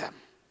for them.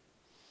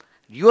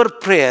 Your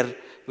prayer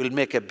will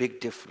make a big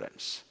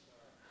difference.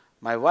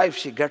 My wife,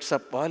 she gets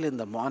up early in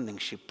the morning,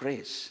 she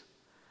prays.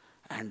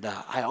 And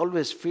I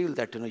always feel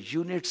that,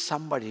 you need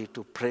somebody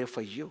to pray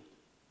for you.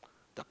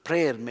 The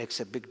prayer makes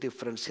a big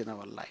difference in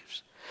our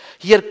lives.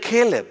 Here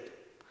Caleb,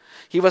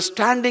 he was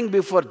standing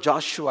before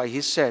Joshua.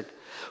 He said,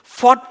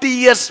 40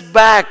 years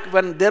back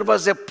when there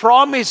was a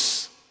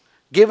promise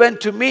given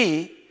to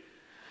me,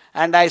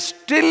 and I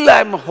still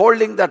am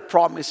holding that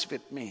promise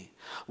with me.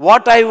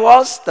 What I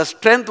was, the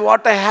strength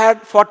what I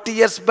had 40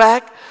 years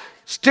back,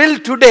 still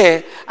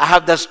today I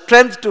have the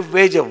strength to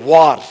wage a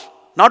war,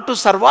 not to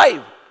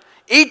survive.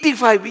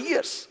 85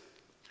 years.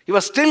 He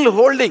was still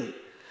holding.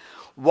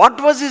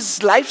 What was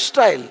his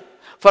lifestyle?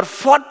 For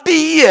 40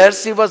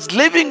 years he was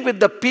living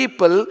with the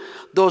people,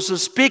 those who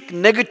speak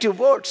negative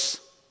words.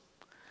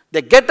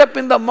 They get up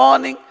in the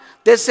morning,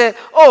 they say,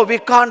 oh, we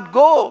can't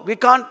go, we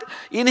can't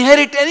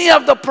inherit any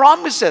of the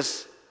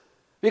promises.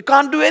 We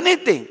can't do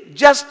anything.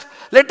 Just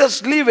let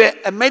us live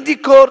a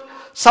mediocre,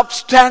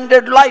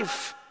 substandard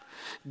life.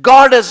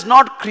 God has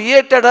not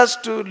created us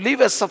to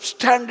live a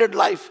substandard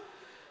life.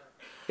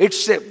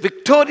 It's a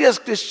victorious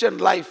Christian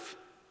life.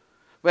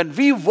 When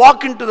we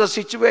walk into the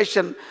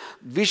situation,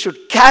 we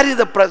should carry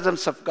the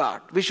presence of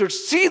God. We should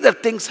see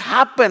that things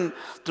happen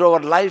through our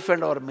life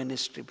and our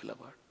ministry,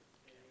 beloved.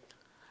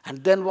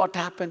 And then what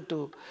happened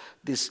to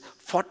these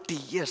 40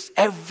 years?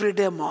 Every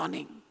day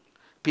morning,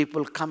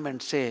 people come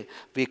and say,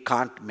 we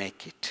can't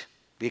make it.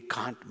 We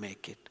can't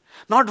make it.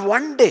 Not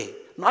one day,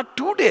 not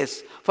 2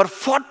 days. For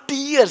 40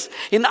 years,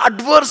 in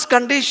adverse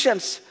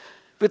conditions,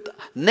 with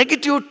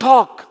negative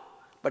talk.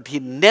 But he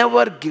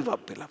never gave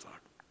up, beloved.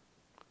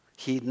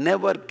 He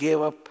never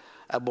gave up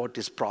about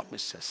his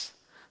promises.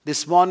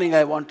 This morning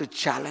I want to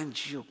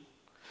challenge you.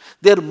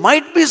 There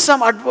might be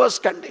some adverse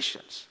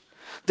conditions.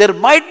 There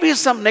might be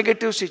some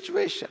negative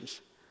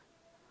situations.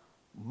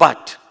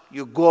 But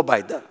you go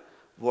by the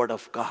word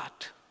of God,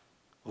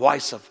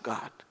 voice of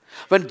God.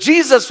 When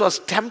Jesus was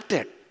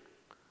tempted,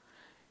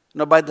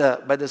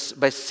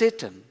 by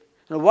Satan,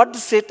 what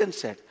Satan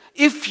said?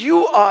 If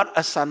you are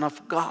a son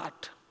of God,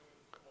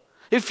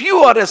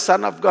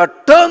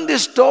 turn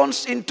these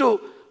stones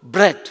into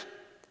bread.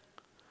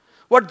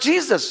 What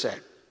Jesus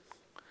said.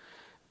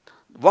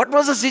 What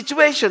was the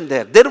situation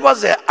there? There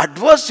was an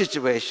adverse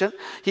situation.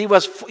 He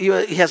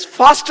has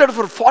fasted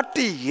for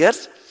 40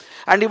 years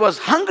and he was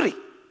hungry.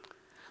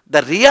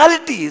 The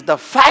reality is, the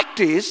fact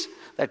is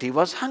that he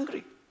was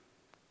hungry.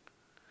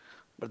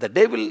 But the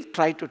devil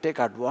tried to take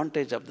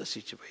advantage of the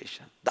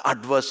situation, the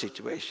adverse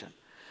situation.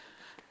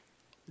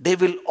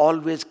 Devil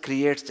always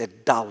creates a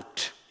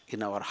doubt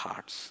in our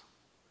hearts.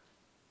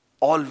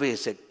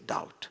 Always a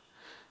doubt.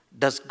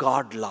 Does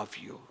God love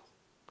you?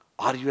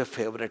 Are you a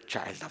favorite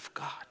child of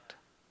God?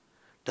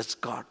 Does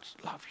God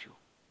love you?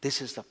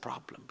 This is the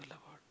problem, beloved.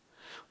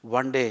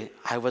 One day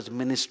I was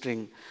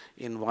ministering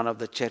in one of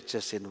the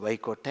churches in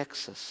Waco,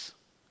 Texas.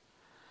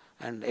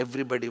 And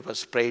everybody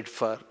was prayed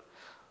for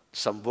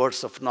some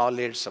words of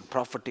knowledge, some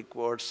prophetic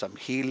words, some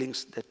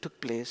healings that took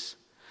place.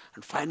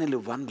 And finally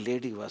one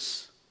lady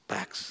was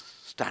back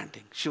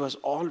standing. She was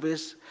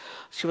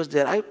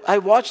there. I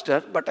watched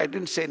her, but I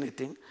didn't say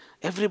anything.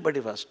 Everybody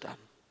was done.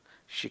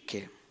 She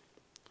came.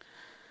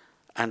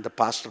 And the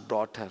pastor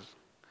brought her.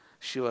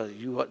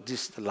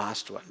 This is the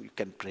last one. You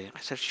can pray. I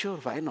said, sure,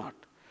 why not?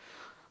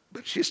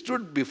 But she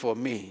stood before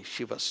me.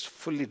 She was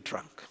fully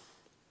drunk.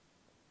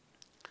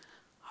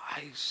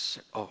 I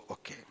said, oh,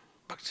 okay.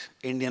 But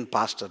Indian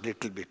pastor,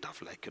 little bit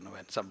of like,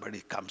 when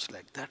somebody comes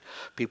like that,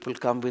 people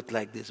come with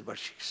like this, but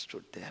she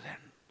stood there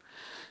and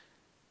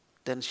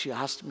then she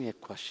asked me a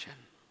question.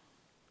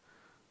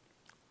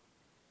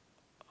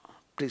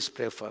 Please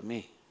pray for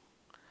me.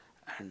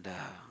 And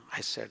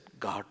I said,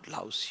 God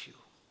loves you.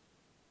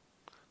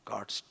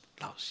 God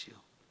loves you.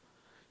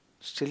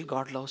 Still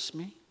God loves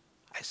me?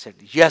 I said,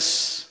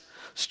 yes.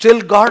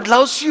 Still God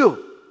loves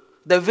you.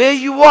 The way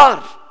you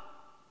are.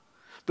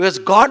 Because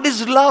God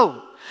is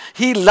love.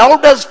 He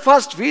loved us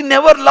first. We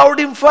never loved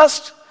Him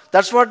first.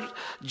 That's what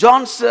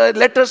John's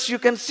letters, you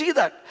can see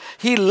that.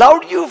 He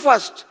loved you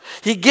first.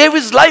 He gave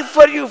His life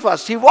for you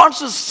first. He wants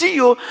to see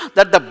you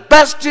that the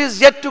best is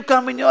yet to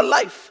come in your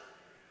life.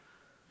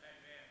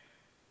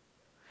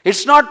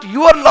 It's not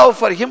your love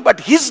for Him, but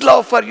His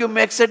love for you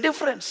makes a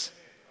difference.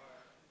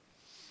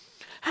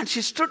 And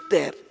she stood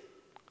there.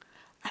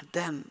 And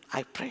then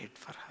I prayed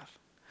for her.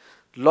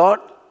 Lord,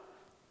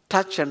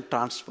 touch and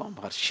transform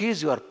her. She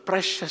is your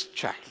precious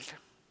child.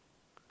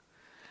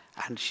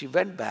 And she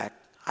went back.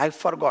 I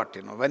forgot,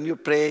 when you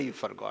pray, you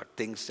forgot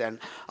things. And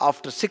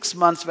after 6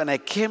 months, when I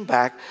came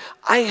back,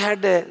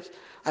 I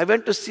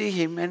went to see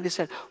him and he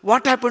said,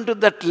 what happened to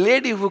that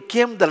lady who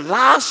came the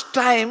last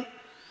time?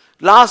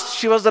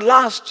 She was the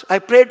last. I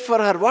prayed for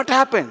her. What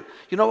happened?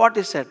 You know what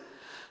he said?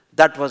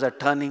 That was a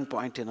turning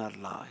point in her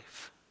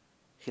life.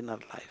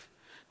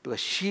 Because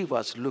she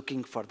was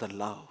looking for the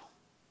love.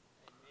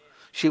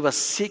 She was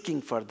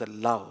seeking for the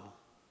love.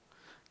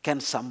 Can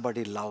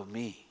somebody love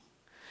me?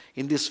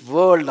 In this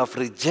world of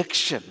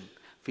rejection,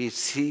 we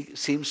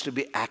seems to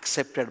be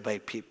accepted by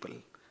people,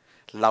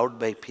 loved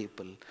by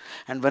people.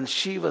 And when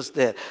she was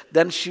there,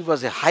 then she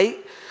was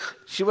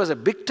a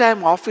big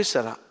time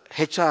officer,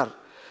 HR.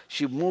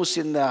 She moves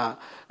in the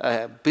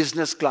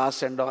business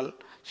class and all.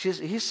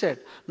 He said,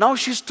 now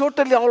she's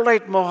totally all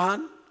right,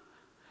 Mohan.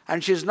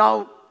 And she's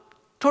now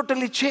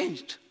totally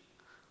changed.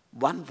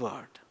 One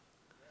word.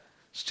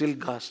 Still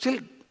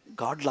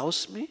God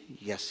loves me?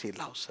 Yes, He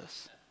loves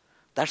us.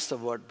 That's the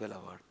word,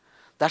 beloved.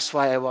 That's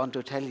why I want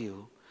to tell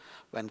you,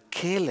 when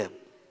Caleb,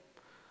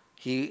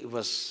 he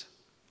was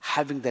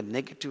having the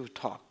negative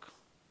talk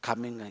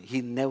coming,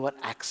 he never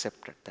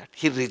accepted that.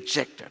 He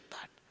rejected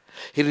that.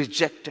 He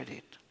rejected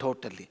it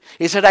totally.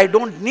 He said, I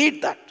don't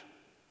need that.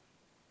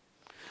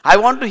 I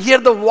want to hear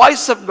the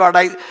voice of God.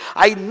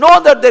 I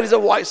know that there is a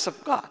voice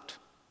of God.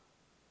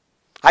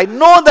 I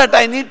know that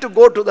I need to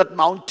go to that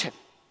mountain.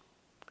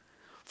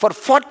 For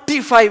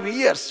 45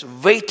 years,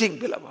 waiting,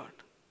 beloved.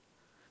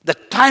 The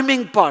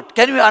timing part,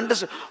 can you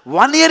understand?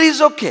 1 year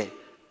is okay.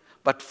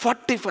 But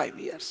 45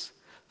 years,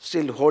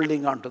 still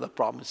holding on to the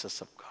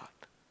promises of God.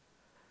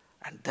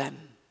 And then,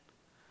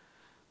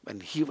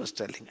 when he was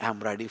telling, I'm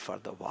ready for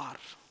the war.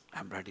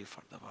 I'm ready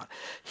for the war.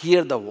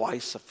 Hear the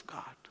voice of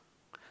God,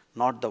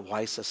 not the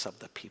voices of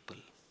the people.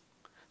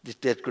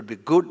 There could be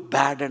good,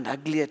 bad, and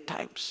ugly at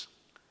times.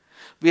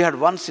 We had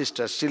one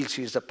sister, still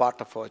she is a part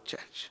of our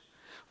church.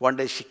 One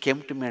day she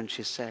came to me and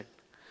she said,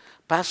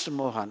 Pastor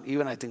Mohan,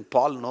 even I think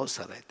Paul knows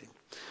her, I think.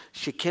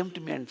 She came to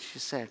me and she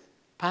said,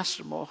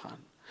 Pastor Mohan,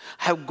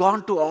 I have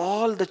gone to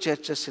all the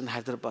churches in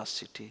Hyderabad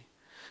city.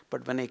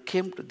 But when I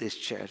came to this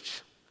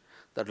church,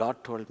 the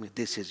Lord told me,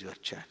 this is your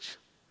church.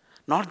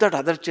 Not that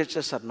other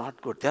churches are not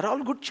good. They're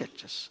all good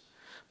churches.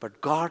 But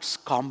God's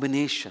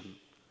combination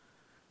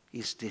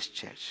is this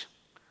church.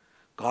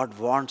 God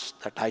wants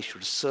that I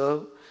should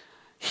serve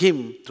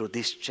Him through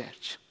this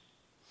church.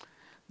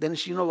 Then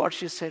you know what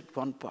she said?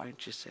 One point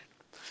she said,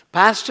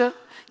 Pastor,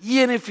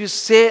 even if you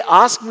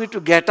ask me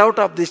to get out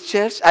of this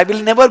church, I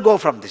will never go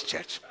from this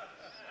church.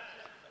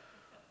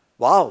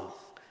 Wow.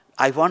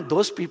 I want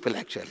those people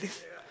actually.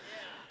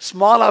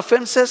 Small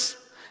offenses,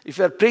 if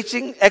you are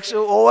preaching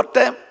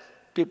overtime,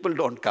 people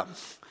don't come.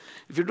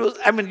 If you do,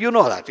 you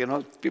know that,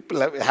 people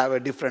have a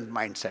different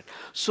mindset.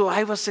 So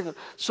I was saying,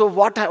 so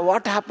what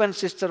happens,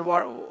 sister?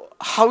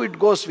 How it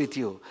goes with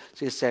you?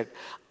 She said,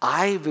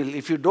 I will,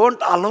 if you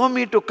don't allow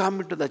me to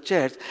come into the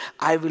church,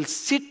 I will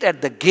sit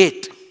at the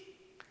gate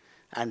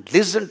and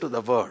listen to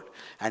the word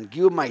and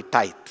give my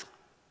tithe.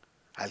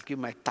 I'll give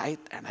my tithe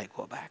and I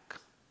go back.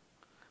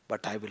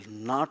 But I will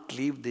not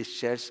leave this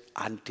church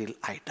until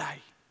I die.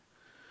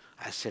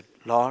 I said,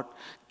 Lord,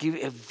 give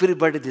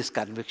everybody this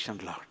conviction,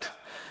 Lord.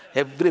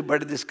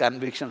 Everybody this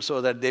conviction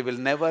so that they will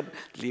never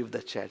leave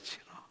the church.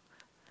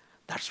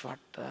 That's what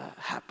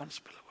happens,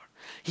 beloved.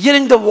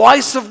 Hearing the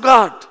voice of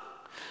God.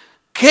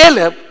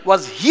 Caleb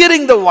was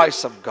hearing the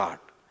voice of God.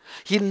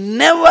 He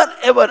never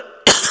ever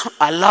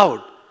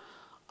allowed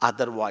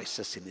other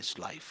voices in his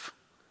life.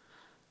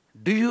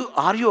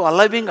 Are you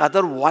allowing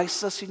other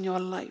voices in your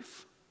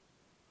life?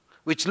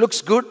 Which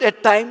looks good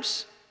at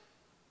times.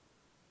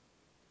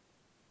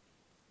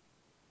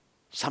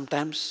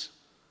 Sometimes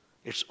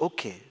it's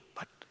okay,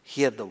 but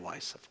hear the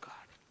voice of God.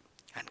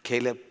 And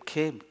Caleb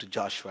came to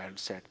Joshua and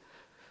said,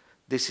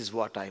 this is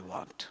what I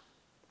want.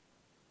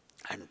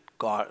 And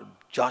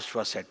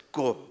Joshua said,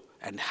 go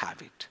and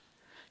have it.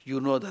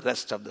 You know the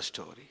rest of the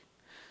story.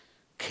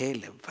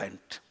 Caleb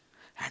went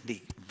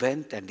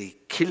and he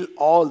killed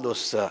all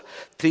those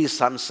 3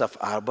 sons of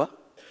Arba,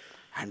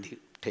 and he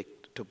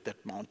took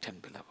that mountain,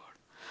 beloved.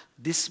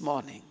 This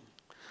morning,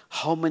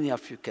 how many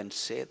of you can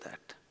say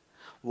that?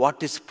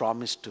 What is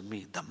promised to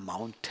me? The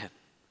mountain.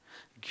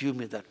 Give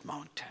me that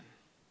mountain.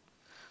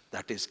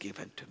 That is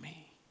given to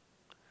me.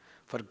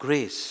 For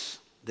grace,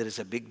 there is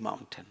a big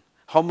mountain.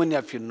 How many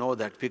of you know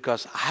that?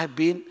 Because I have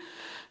been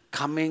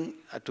coming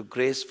to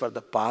grace for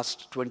the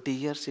past 20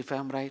 years, if I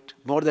am right.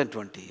 More than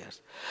 20 years.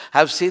 I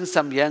have seen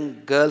some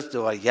young girls, they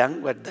were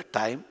young at that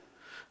time.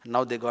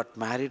 Now they got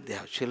married, they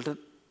have children.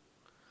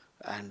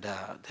 And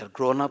they're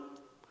grown up.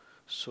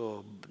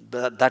 So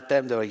that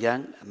time they were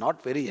young.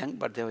 Not very young,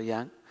 but they were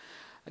young.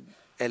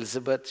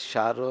 Elizabeth,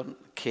 Sharon,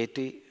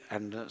 Katie,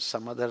 and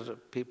some other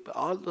people.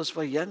 All those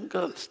were young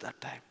girls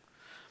that time.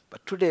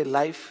 But today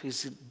life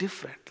is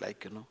different,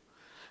 And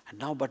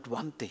now, but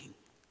one thing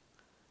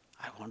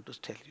I want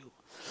to tell you,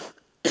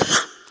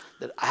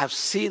 that I have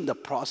seen the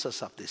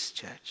process of this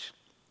church.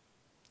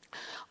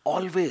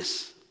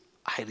 Always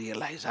I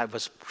realized I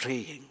was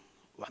praying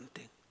one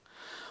thing.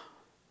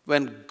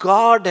 When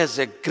God has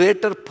a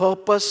greater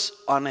purpose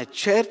on a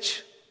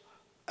church,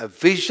 a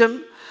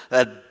vision,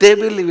 the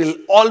devil will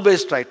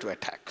always try to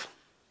attack.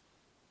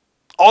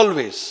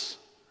 Always.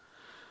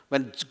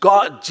 When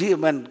God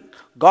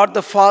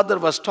the Father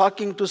was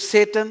talking to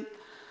Satan,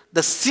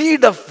 the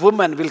seed of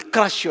woman will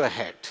crush your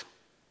head.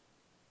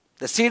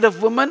 The seed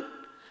of woman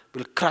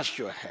will crush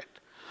your head.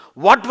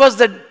 What was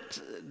the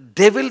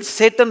devil,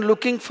 Satan,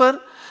 looking for?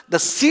 The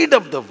seed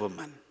of the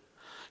woman.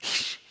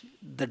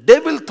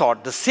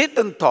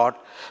 Satan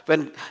thought,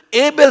 when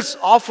Abel's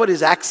offer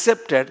is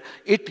accepted,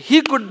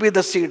 he could be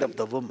the seed of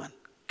the woman.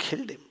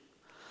 Killed him.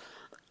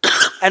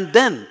 And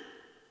then,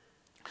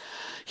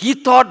 he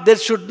thought there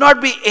should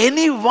not be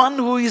anyone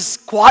who is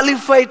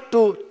qualified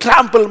to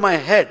trample my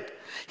head.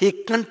 He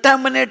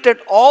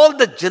contaminated all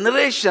the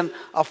generation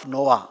of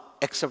Noah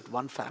except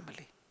one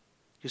family.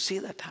 You see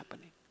that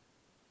happening.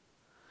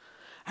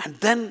 And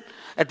then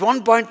at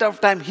one point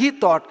of time he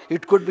thought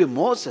it could be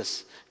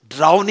Moses.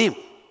 Drown him.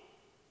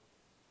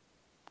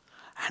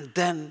 And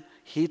then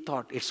he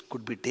thought it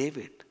could be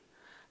David.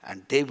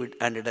 And David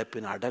ended up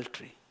in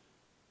adultery.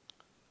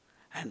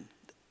 And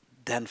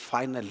then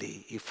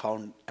finally he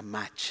found a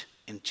match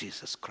in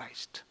Jesus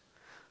Christ.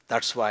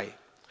 That's why,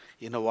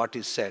 what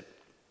he said.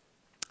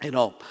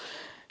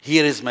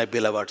 Here is my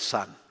beloved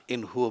son,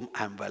 in whom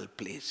I am well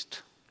pleased.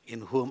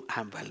 In whom I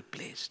am well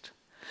pleased.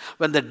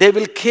 When the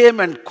devil came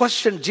and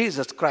questioned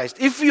Jesus Christ,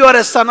 if you are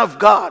a son of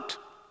God,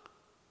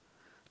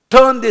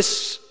 turn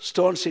these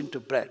stones into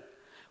bread.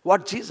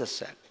 What Jesus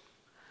said.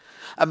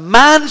 A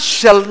man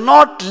shall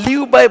not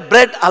live by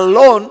bread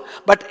alone,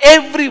 but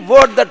every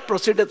word that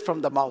proceedeth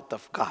from the mouth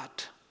of God.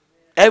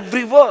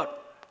 Every word.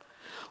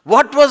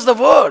 What was the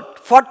word?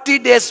 40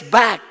 days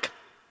back,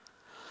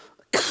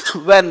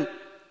 when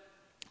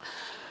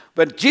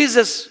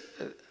Jesus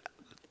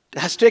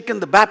has taken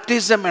the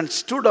baptism and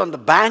stood on the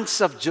banks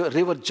of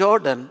River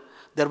Jordan,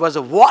 there was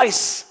a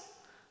voice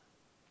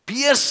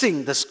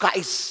piercing the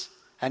skies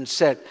and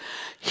said,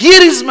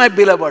 here is my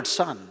beloved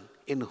son,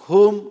 in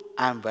whom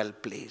I am well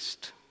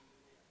pleased.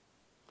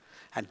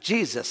 And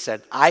Jesus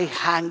said, I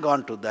hang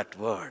on to that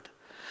word,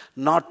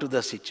 not to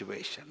the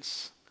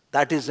situations.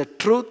 That is the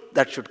truth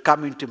that should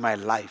come into my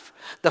life.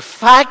 The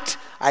fact,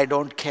 I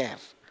don't care.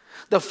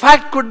 The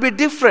fact could be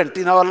different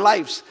in our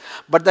lives,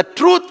 but the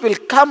truth will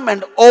come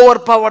and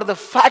overpower the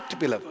fact,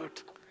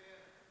 beloved.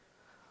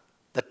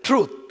 The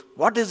truth.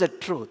 What is the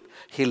truth?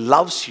 He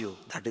loves you.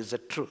 That is the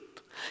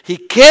truth. He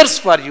cares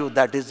for you.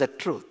 That is the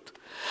truth.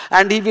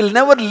 And he will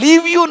never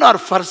leave you nor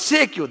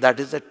forsake you. That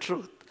is the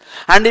truth.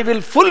 And he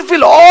will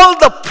fulfill all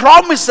the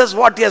promises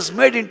what he has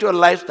made into your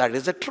life. That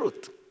is the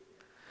truth.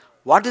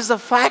 What is the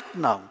fact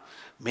now?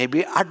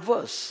 Maybe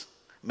adverse.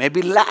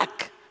 Maybe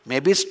lack.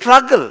 Maybe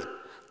struggle.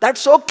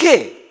 That's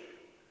okay.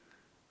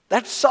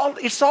 That's all.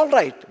 It's all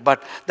right.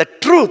 But the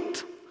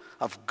truth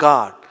of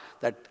God,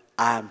 that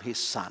I am his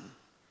son.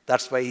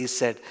 That's why he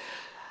said,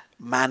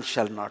 man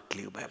shall not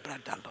live by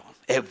bread alone.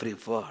 Every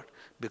word.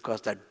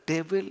 Because the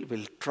devil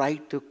will try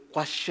to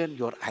question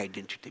your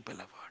identity,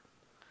 beloved.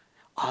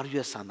 Are you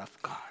a son of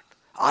God?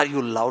 Are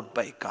you loved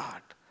by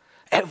God?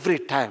 Every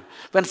time.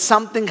 When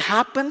something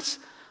happens,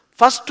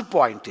 first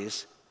point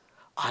is,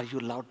 are you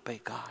loved by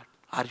God?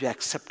 Are you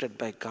accepted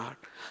by God?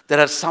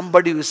 There are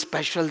somebody who is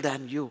special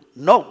than you.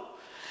 No.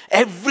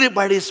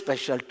 Everybody is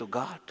special to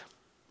God.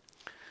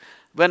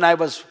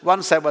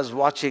 Once I was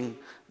watching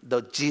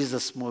the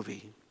Jesus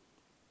movie,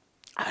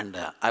 and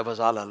I was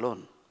all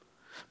alone.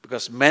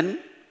 Because men,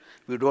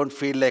 we don't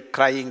feel like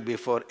crying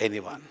before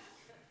anyone.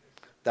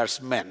 That's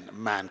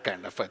man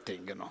kind of a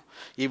thing,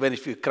 Even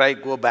if you cry,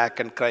 go back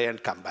and cry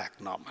and come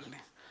back normally.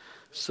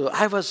 So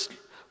I was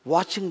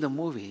watching the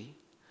movie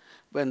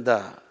when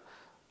the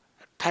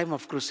time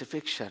of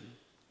crucifixion,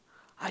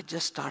 I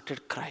just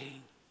started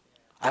crying.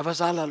 I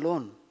was all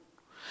alone.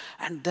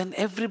 And then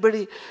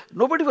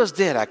nobody was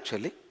there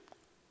actually.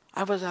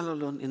 I was all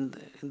alone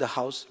in the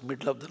house,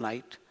 middle of the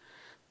night.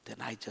 Then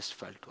I just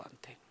felt one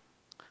thing.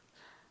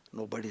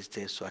 Nobody's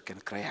there, so I can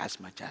cry as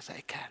much as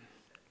I can.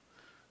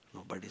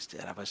 Nobody's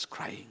there. I was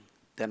crying.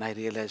 Then I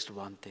realized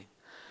one thing.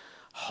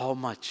 How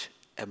much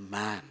a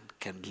man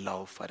can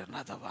love for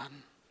another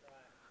one.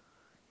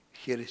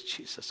 Here is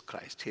Jesus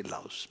Christ. He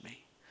loves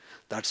me.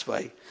 That's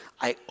why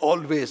I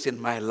always in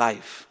my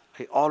life,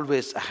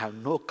 I have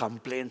no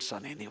complaints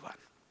on anyone.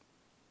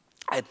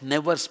 I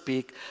never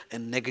speak a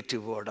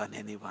negative word on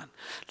anyone.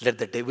 Let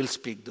the devil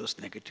speak those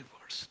negative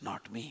words,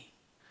 not me.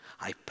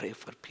 I pray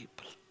for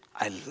people.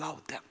 I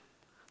love them.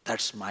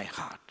 That's my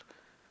heart.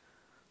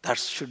 That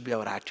should be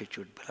our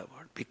attitude,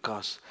 beloved,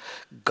 because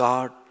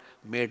God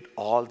made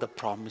all the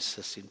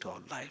promises into our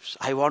lives.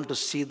 I want to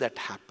see that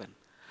happen.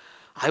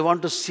 I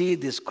want to see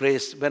this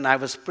grace. When I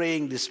was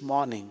praying this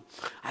morning,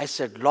 I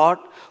said, Lord,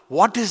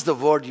 what is the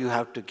word you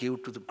have to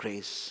give to the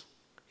grace?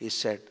 He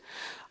said,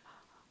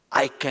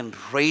 I can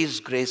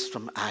raise grace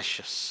from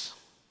ashes.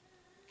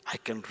 I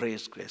can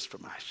raise grace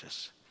from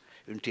ashes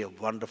into a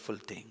wonderful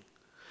thing.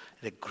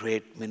 A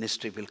great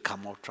ministry will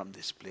come out from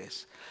this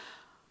place.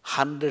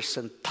 Hundreds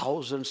and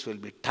thousands will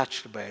be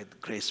touched by the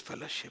Grace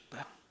Fellowship.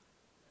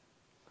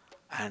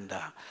 And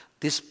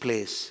this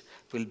place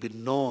will be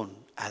known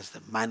as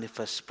the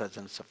manifest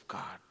presence of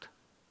God.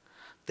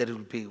 There will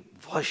be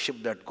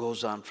worship that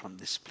goes on from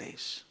this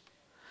place.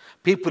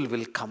 People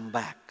will come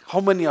back. How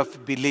many of you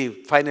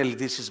believe, finally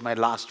this is my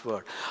last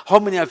word, how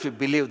many of you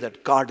believe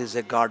that God is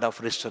a God of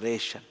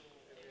restoration?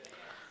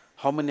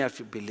 How many of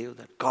you believe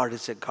that God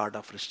is a God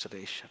of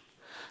restoration?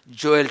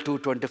 Joel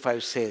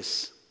 2:25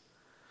 says,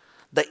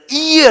 the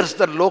years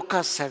the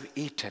locusts have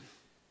eaten,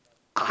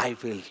 I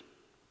will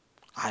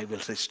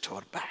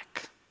restore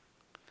back.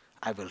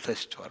 I will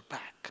restore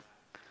back.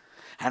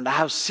 And I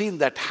have seen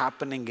that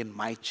happening in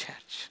my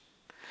church.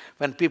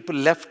 When people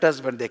left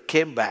us, when they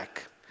came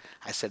back,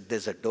 I said,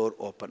 there's a door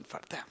open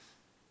for them.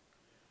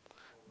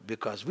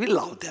 Because we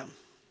love them.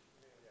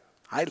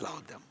 I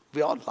love them.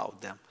 We all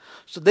love them.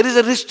 So there is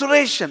a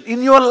restoration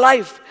in your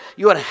life,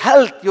 your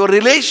health, your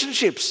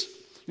relationships,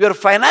 your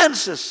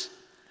finances.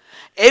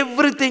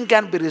 Everything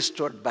can be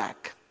restored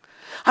back.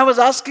 I was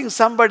asking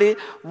somebody,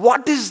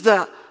 what is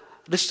the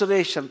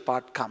restoration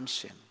part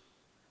comes in?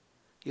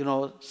 You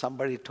know,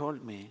 somebody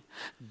told me,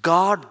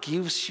 God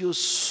gives you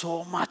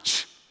so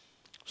much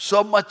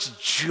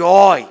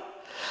joy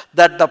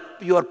that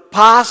your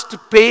past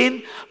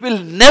pain will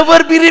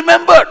never be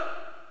remembered.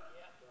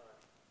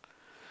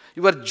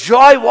 Your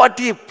joy, what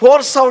He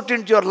pours out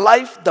into your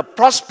life, the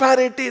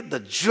prosperity, the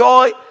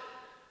joy,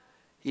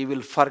 He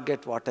will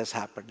forget what has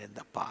happened in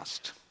the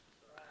past.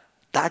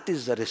 That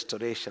is the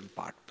restoration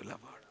part,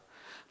 beloved.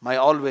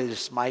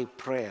 My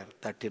prayer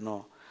that,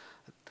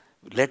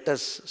 let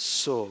us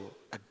sow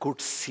a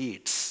good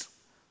seeds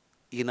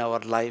in our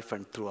life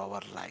and through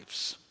our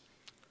lives.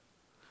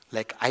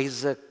 Like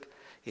Isaac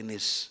in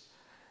his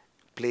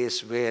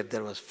place where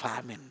there was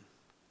famine,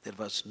 there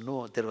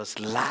was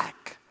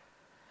lack.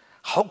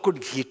 How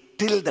could he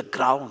till the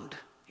ground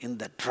in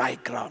the dry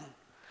ground?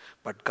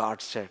 But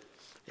God said,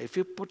 if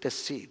you put a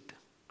seed,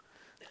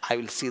 I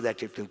will see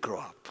that it will grow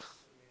up.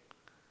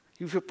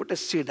 If you put a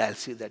seed, I'll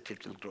see that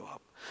it will grow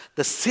up.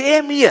 The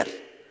same year,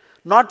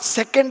 not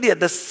second year,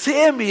 the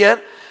same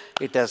year,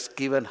 it has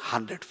given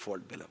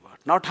 100-fold, beloved.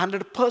 Not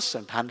 100%,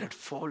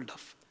 100-fold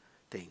of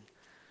thing.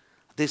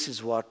 This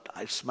is what,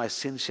 it's my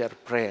sincere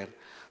prayer,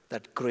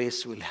 that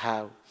grace will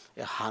have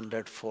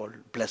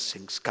 100-fold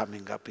blessings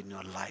coming up in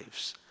your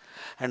lives.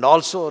 And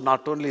also,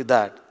 not only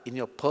that, in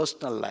your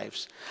personal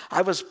lives.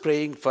 I was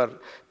praying for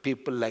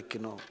people like,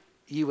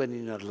 even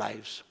in your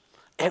lives,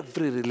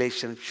 every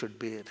relation should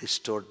be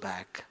restored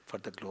back for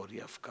the glory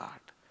of God.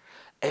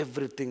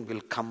 Everything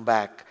will come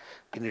back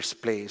in its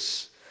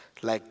place.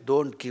 Like,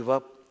 don't give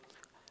up.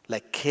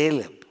 Like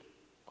Caleb,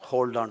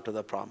 hold on to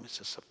the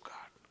promises of God.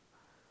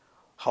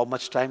 How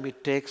much time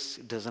it takes,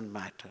 it doesn't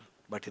matter.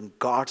 But in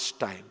God's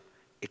time,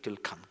 it will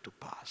come to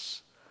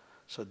pass.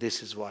 So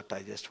this is what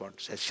I just want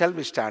to say. Shall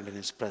we stand in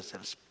His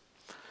presence?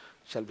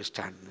 Shall we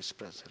stand in His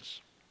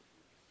presence?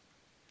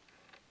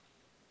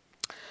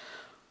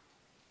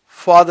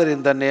 Father,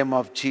 in the name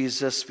of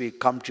Jesus, we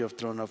come to your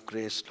throne of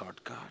grace,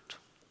 Lord God.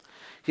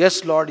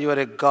 Yes, Lord, you are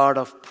a God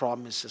of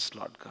promises,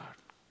 Lord God.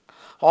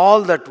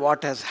 All that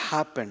what has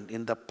happened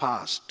in the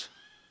past,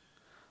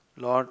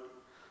 Lord,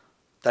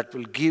 that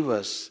will give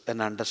us an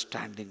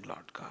understanding,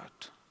 Lord God.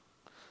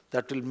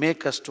 That will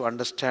make us to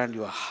understand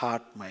your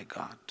heart, my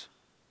God.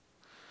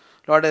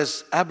 Lord,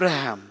 as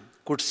Abraham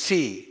could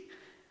see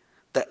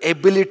the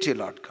ability,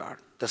 Lord God,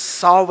 the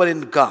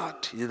sovereign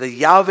God, the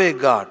Yahweh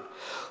God,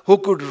 who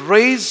could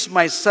raise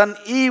my son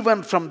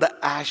even from the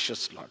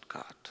ashes, Lord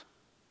God.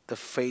 The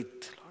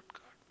faith, Lord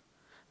God.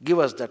 Give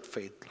us that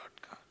faith, Lord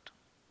God.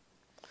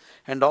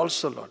 And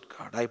also, Lord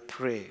God, I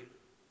pray,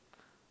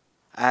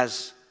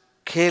 as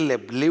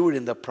Caleb lived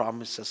in the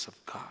promises of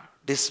God,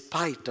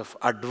 despite of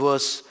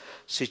adverse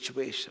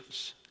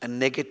situations and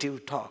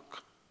negative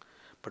talk,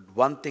 But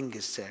one thing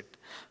is said,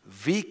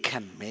 we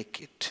can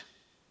make it.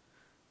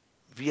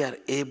 We are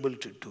able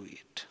to do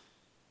it.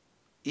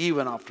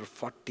 Even after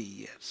 40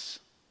 years,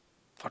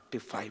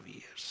 45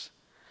 years.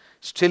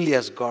 Still he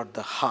has got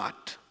the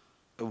heart,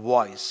 a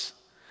voice.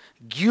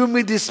 Give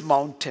me this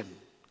mountain.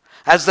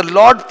 As the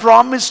Lord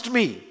promised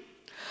me,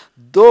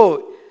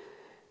 though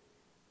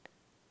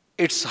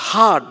it's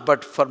hard,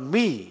 but for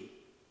me,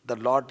 the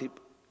Lord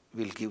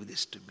will give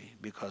this to me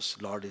because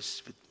Lord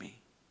is with me.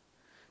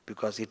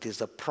 Because it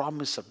is a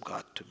promise of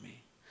God to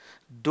me.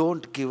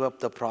 Don't give up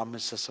the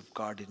promises of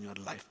God in your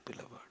life,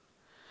 beloved.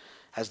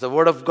 As the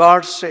word of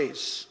God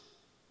says,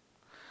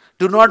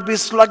 do not be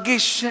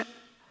sluggish,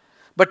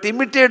 but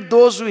imitate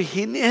those who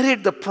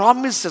inherit the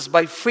promises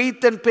by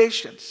faith and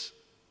patience.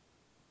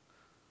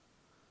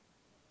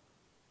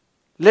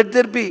 Let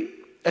there be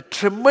a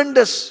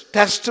tremendous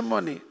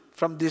testimony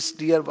from these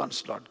dear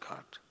ones, Lord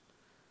God.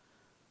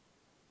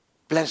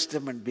 Bless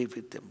them and be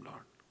with them, Lord.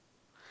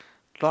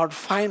 Lord,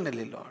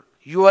 finally, Lord,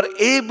 you are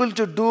able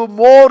to do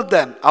more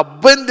than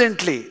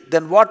abundantly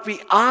than what we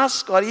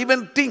ask or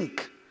even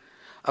think,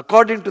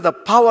 according to the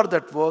power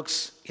that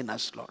works in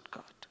us, Lord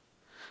God.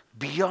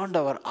 Beyond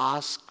our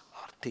ask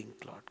or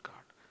think, Lord God.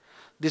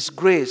 This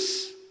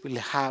grace will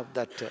have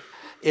that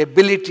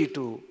ability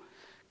to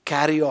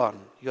carry on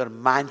your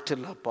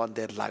mantle upon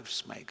their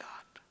lives, my God.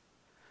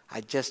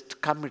 I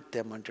just commit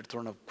them unto the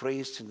throne of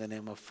grace in the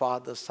name of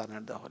Father, Son,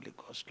 and the Holy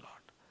Ghost, Lord.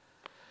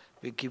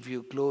 We give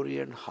you glory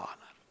and honor.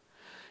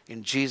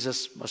 In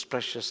Jesus' most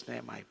precious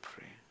name I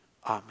pray.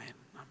 Amen.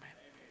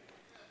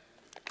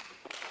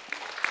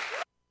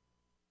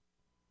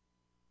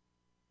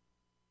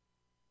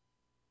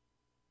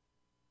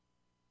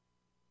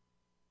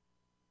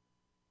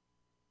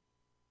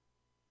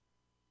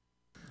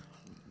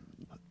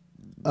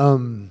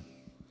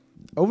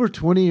 Over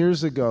 20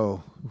 years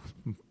ago,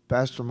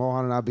 Pastor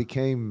Mohan and I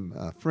became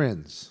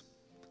friends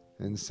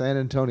in San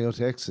Antonio,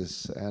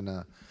 Texas,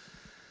 and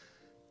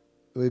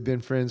we've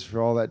been friends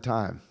for all that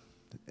time.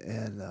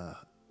 And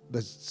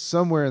but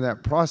somewhere in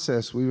that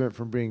process, we went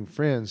from being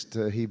friends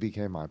to he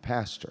became my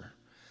pastor,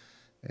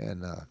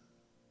 and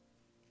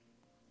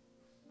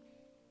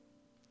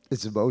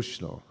it's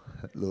emotional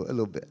a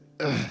little bit.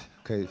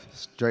 Okay,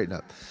 straighten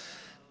up.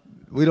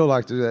 We don't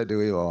like to do that, do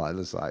we? Well,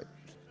 it's like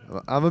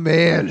I'm a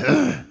man,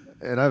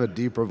 and I have a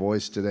deeper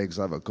voice today because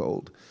I have a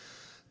cold.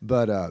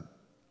 But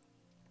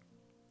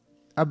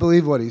I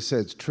believe what he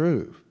said is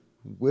true.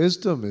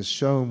 Wisdom is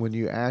shown when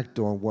you act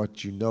on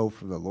what you know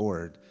from the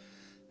Lord.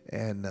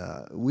 And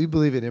we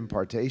believe in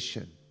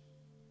impartation.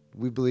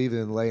 We believe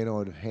in laying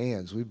on of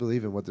hands. We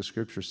believe in what the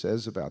Scripture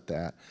says about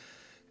that.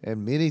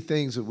 And many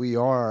things that we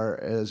are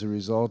as a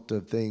result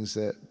of things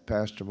that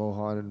Pastor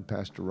Mohan and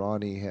Pastor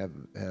Ronnie have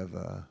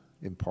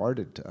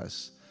imparted to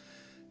us.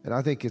 And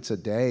I think it's a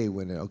day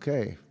when,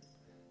 okay,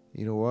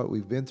 you know what?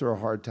 We've been through a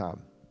hard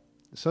time.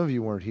 Some of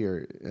you weren't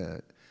here,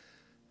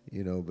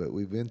 but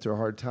we've been through a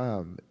hard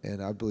time,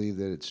 and I believe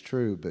that it's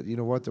true. But you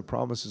know what? The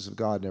promises of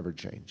God never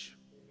change.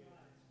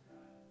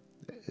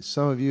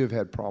 Some of you have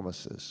had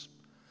promises.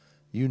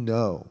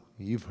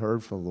 You've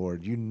heard from the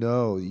Lord. You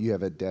know you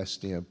have a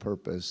destiny and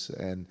purpose,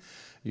 and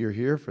you're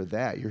here for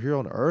that. You're here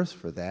on earth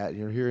for that.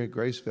 You're here at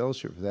Grace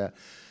Fellowship for that.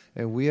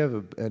 And we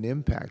have an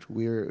impact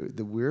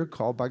we're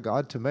called by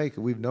God to make.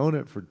 We've known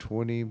it for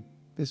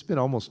it's been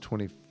almost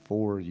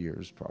 24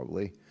 years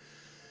probably.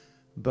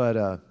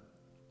 But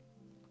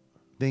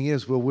thing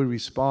is, will we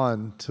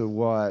respond to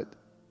what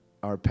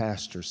our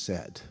pastor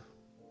said?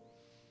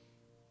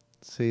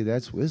 See,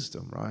 that's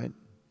wisdom, right?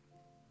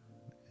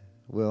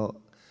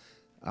 Well,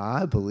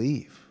 I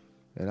believe,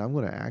 and I'm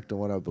going to act on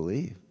what I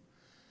believe.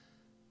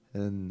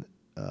 And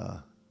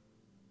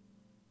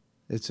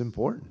it's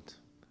important.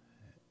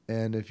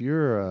 And if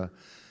you're, and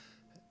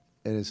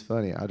it's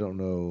funny, I don't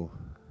know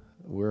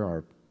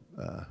where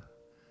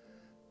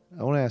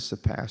I want to ask the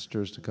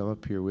pastors to come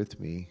up here with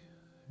me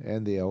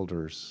and the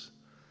elders.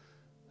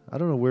 I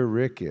don't know where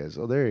Rick is.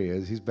 Oh, there he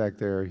is. He's back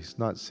there. He's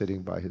not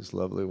sitting by his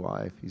lovely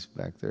wife. He's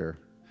back there.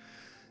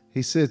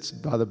 He sits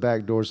by the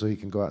back door so he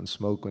can go out and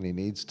smoke when he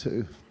needs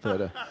to.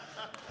 But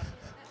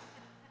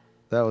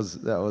that was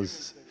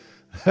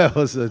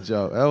a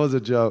joke. That was a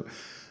joke.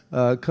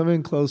 Come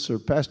in closer,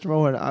 Pastor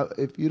Mohan.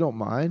 If you don't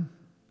mind,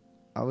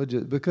 I would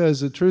just, because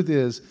the truth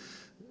is,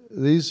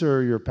 these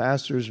are your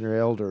pastors and your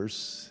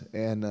elders,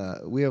 and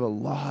we have a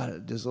lot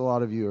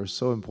of you are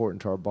so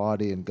important to our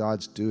body, and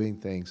God's doing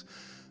things.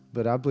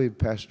 But I believe,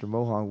 Pastor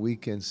Mohan, we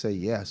can say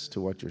yes to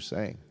what you're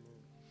saying.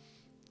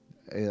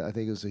 I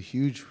think it's a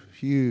huge,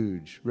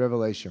 huge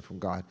revelation from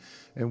God.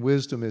 And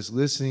wisdom is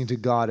listening to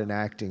God and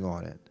acting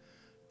on it.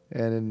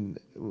 And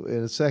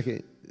in a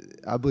second,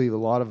 I believe a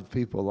lot of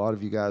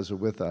you guys are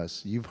with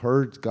us. You've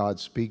heard God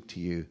speak to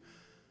you.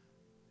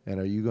 And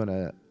are you going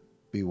to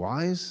be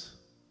wise?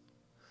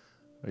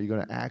 Are you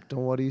going to act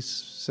on what he's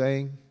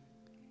saying?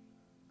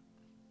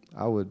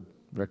 I would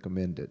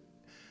recommend it.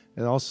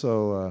 And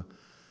also,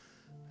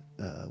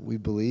 we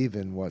believe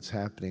in what's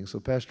happening. So,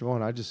 Pastor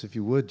Mohan, if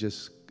you would,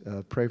 just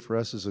pray for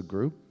us as a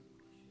group.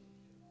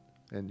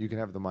 And you can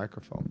have the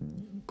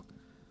microphone.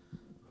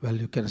 Well,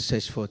 you can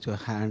stretch forth your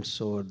hands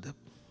over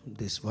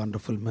this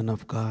wonderful man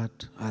of God,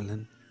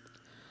 Alan,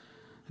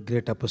 a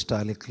great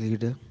apostolic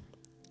leader,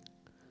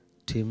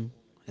 Tim,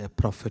 a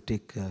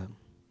prophetic.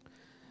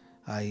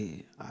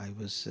 I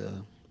was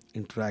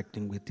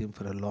interacting with him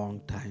for a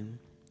long time.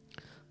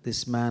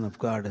 This man of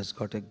God has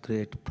got a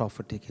great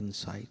prophetic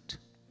insight.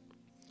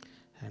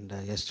 And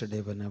yesterday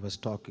when I was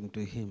talking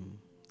to him,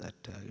 that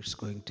it's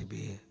going to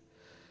be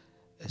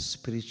a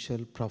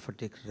spiritual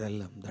prophetic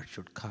realm that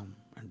should come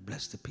and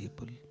bless the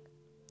people.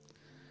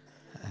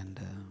 And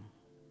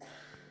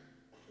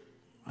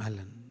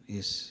Alan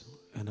is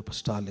an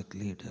apostolic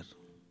leader,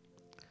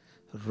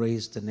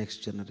 raised the next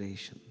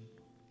generation.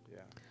 Yeah.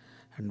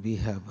 And we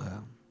have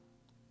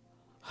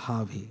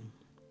Harvey.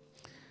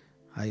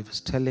 I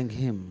was telling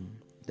him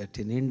that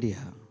in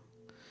India,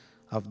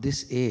 of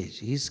this age,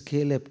 he's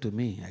Caleb to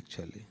me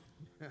actually.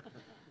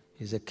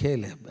 He's a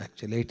Caleb,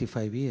 actually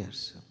 85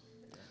 years.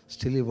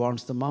 Still he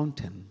wants the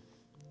mountain.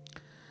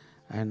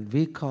 And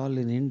we call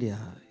in India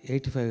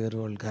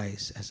 85-year-old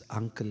guys as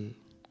Uncle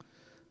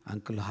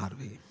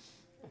Harvey.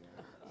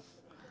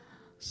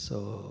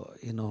 So,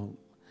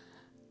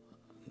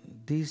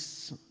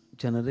 these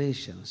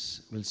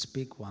generations will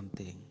speak one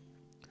thing.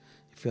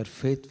 If you are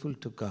faithful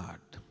to God,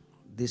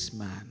 this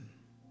man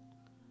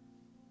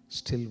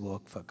still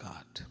work for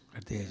God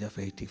at the age of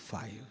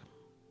 85,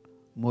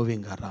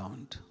 moving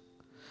around,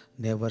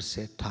 never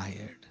say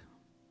tired.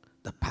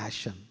 The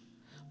passion,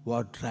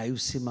 what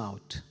drives him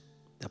out,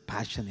 the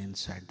passion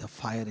inside, the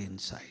fire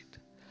inside.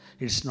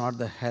 It's not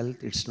the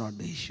health, it's not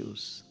the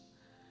issues.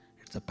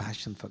 It's the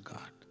passion for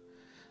God.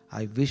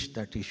 I wish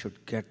that he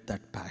should get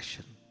that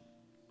passion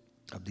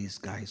of these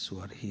guys who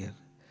are here.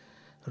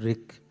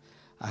 Rick,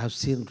 I have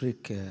seen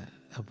Rick,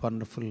 a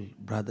wonderful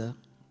brother,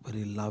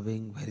 very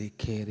loving, very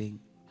caring.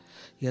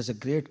 He has a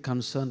great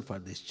concern for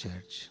this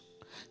church.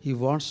 He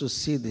wants to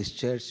see this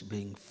church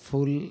being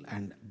full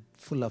and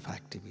full of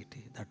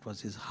activity. That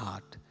was his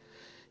heart.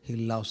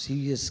 He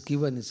has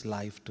given his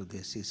life to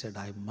this. He said,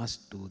 I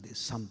must do this,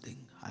 something.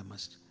 I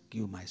must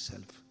give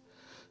myself.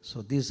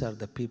 So these are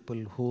the people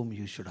whom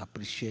you should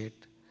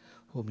appreciate,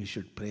 whom you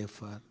should pray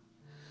for.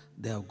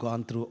 They have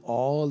gone through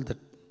all the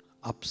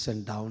ups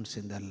and downs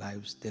in their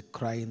lives. They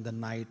cry in the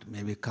night,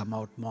 maybe come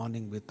out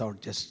morning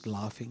without just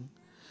laughing,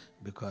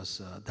 because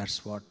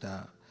that's what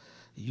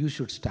you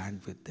should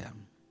stand with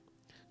them.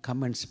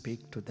 Come and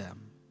speak to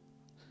them.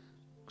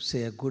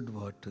 Say a good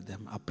word to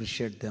them.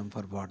 Appreciate them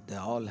for what they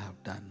all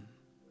have done.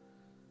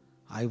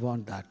 I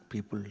want that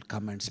people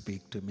come and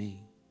speak to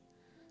me.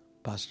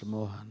 Pastor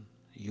Mohan,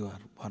 you are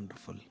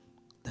wonderful.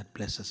 That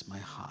blesses my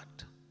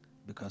heart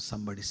because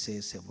somebody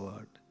says a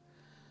word.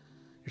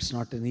 It's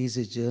not an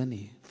easy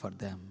journey for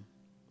them.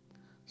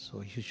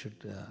 So you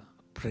should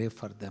pray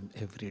for them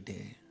every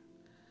day.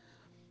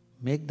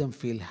 Make them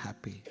feel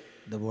happy.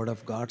 The word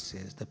of God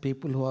says, the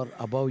people who are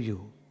above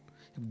you,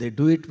 if they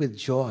do it with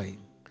joy,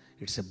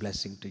 it's a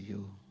blessing to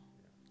you,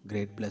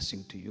 great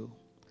blessing to you.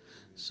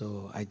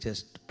 So I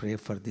just pray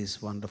for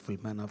this wonderful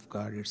man of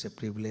God. It's a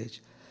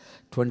privilege.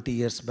 20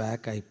 years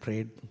back, I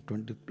prayed,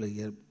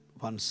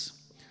 once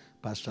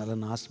Pastor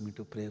Alan asked me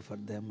to pray for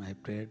them. I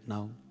prayed.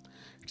 Now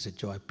it's a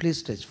joy. Please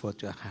stretch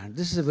forth your hand.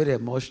 This is a very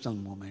emotional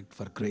moment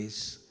for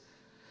grace.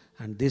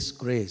 And this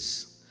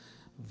grace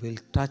will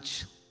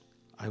touch,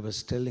 I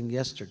was telling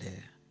yesterday,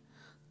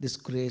 this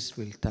grace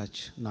will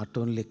touch not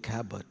only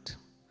Cabot,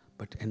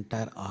 but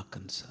entire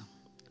Arkansas.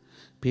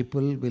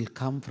 People will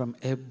come from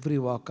every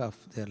walk of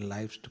their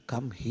lives to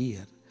come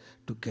here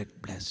to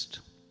get blessed.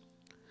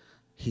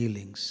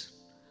 Healings,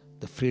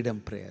 the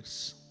freedom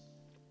prayers,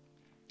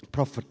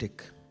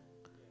 prophetic,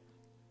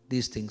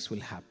 these things will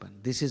happen.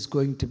 This is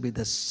going to be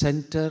the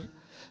center,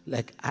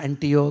 like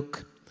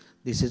Antioch.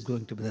 This is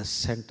going to be the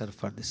center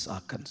for this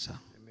Arkansas.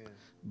 Amen.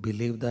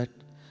 Believe that.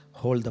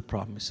 Hold the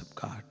promise of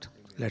God.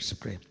 Amen. Let's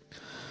pray.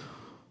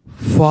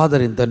 Father,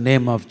 in the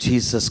name of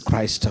Jesus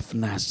Christ of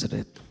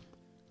Nazareth,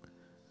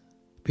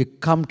 we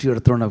come to your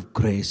throne of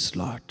grace,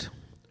 Lord.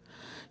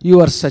 You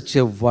are such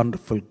a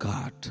wonderful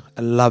God,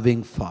 a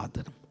loving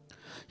Father.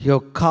 You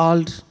have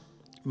called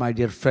my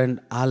dear friend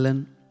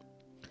Alan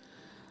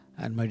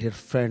and my dear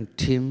friend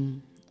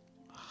Tim,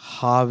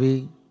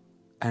 Harvey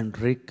and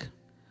Rick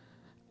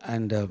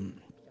and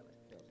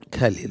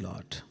Kelly,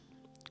 Lord.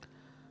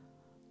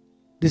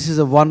 This is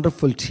a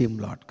wonderful team,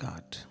 Lord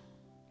God.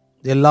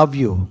 They love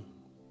you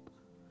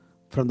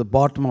from the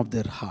bottom of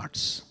their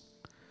hearts.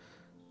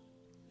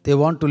 They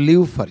want to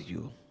live for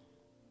you.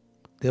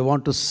 They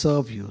want to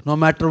serve you, no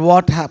matter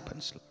what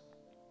happens.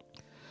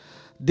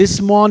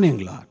 This morning,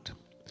 Lord,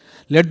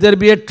 let there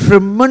be a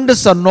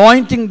tremendous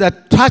anointing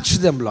that touch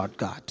them, Lord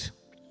God.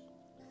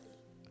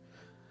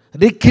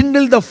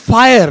 Rekindle the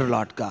fire,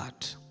 Lord God.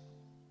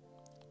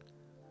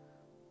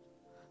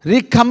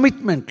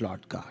 Recommitment,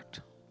 Lord God.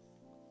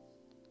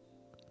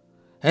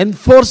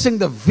 Enforcing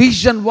the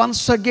vision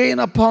once again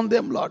upon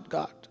them, Lord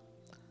God.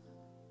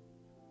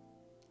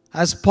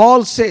 As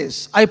Paul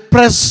says, I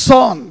press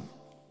on.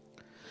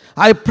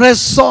 I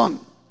press on.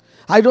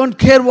 I don't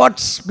care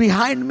what's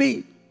behind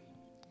me.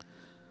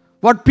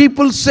 What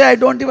people say, I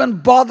don't even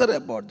bother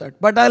about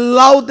that. But I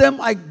love them.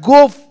 I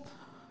go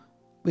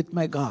with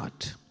my God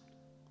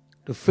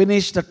to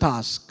finish the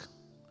task.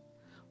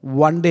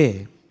 One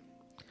day,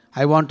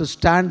 I want to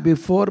stand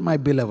before my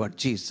beloved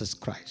Jesus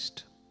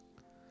Christ,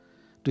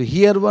 to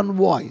hear one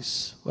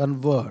voice, one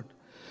word.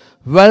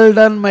 Well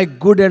done, my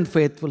good and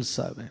faithful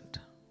servant.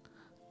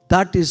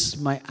 That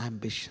is my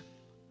ambition.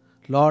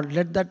 Lord,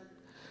 let that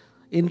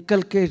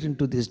inculcate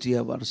into these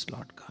dear ones,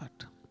 Lord God.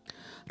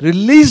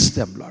 Release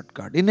them, Lord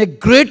God, in a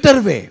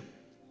greater way.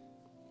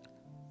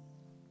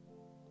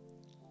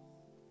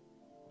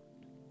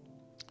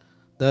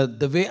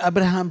 The way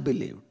Abraham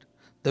believed,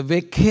 the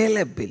way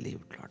Caleb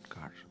believed, Lord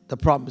God, the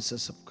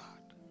promises of God.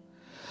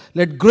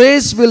 Let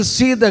grace will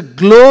see the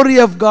glory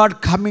of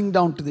God coming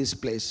down to this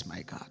place,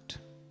 my God.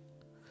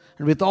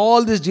 And with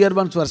all these dear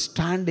ones who are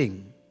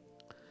standing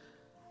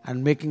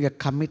and making a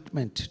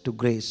commitment to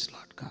grace,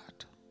 Lord God.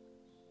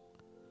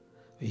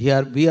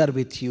 We are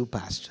with you,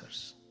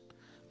 pastors.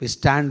 We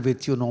stand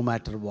with you no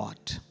matter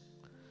what.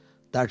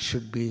 That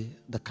should be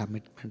the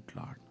commitment,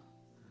 Lord.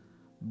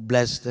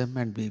 Bless them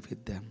and be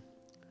with them.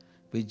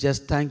 We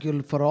just thank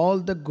you for all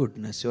the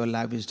goodness you have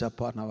lavished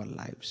upon our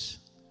lives.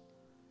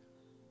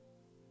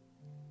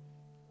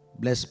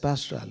 Bless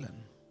Pastor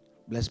Allen.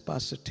 Bless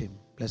Pastor Tim.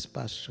 Bless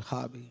Pastor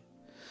Harvey.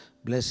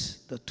 Bless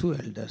the two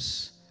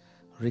elders,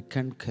 Rick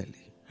and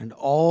Kelly, and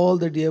all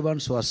the dear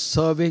ones who are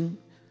serving,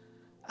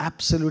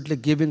 absolutely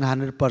giving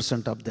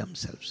 100% of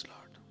themselves, Lord.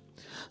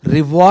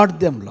 Reward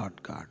them,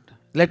 Lord God.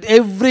 Let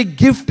every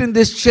gift in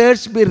this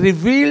church be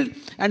revealed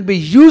and be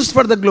used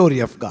for the glory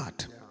of God.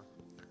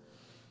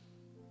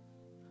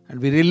 And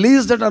we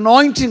release that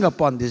anointing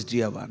upon these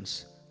dear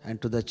ones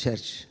and to the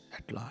church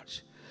at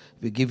large.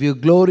 We give you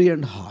glory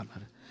and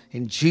honor.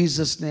 In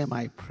Jesus' name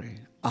I pray.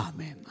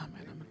 Amen.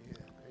 Amen. Amen.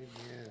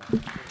 Amen.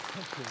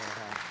 Thank you,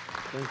 Mohan.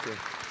 Thank you.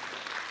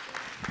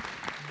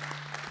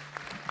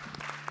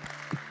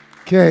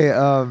 Okay,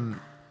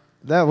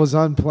 that was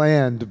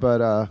unplanned,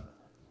 but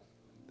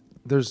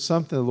there's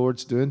something the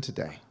Lord's doing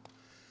today.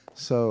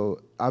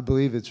 So I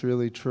believe it's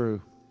really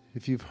true.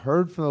 If you've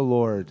heard from the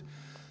Lord,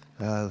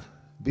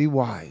 be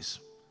wise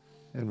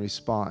and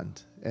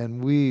respond.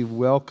 And we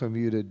welcome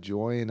you to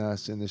join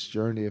us in this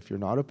journey if you're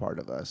not a part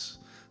of us.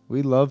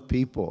 We love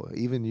people,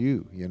 even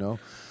you, that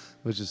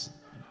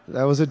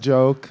was a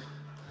joke.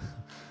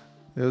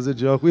 It was a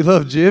joke. We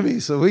love Jimmy,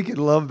 so we can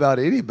love about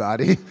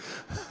anybody.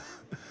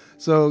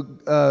 So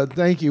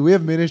thank you. We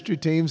have ministry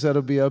teams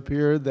that'll be up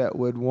here that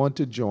would want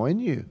to join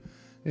you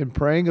in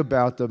praying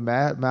about the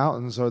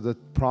mountains or the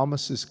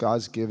promises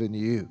God's given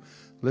you.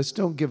 Let's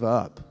don't give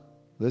up.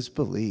 Let's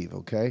believe,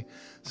 okay?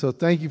 So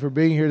thank you for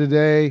being here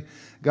today.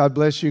 God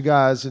bless you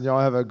guys, and y'all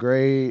have a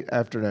great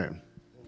afternoon.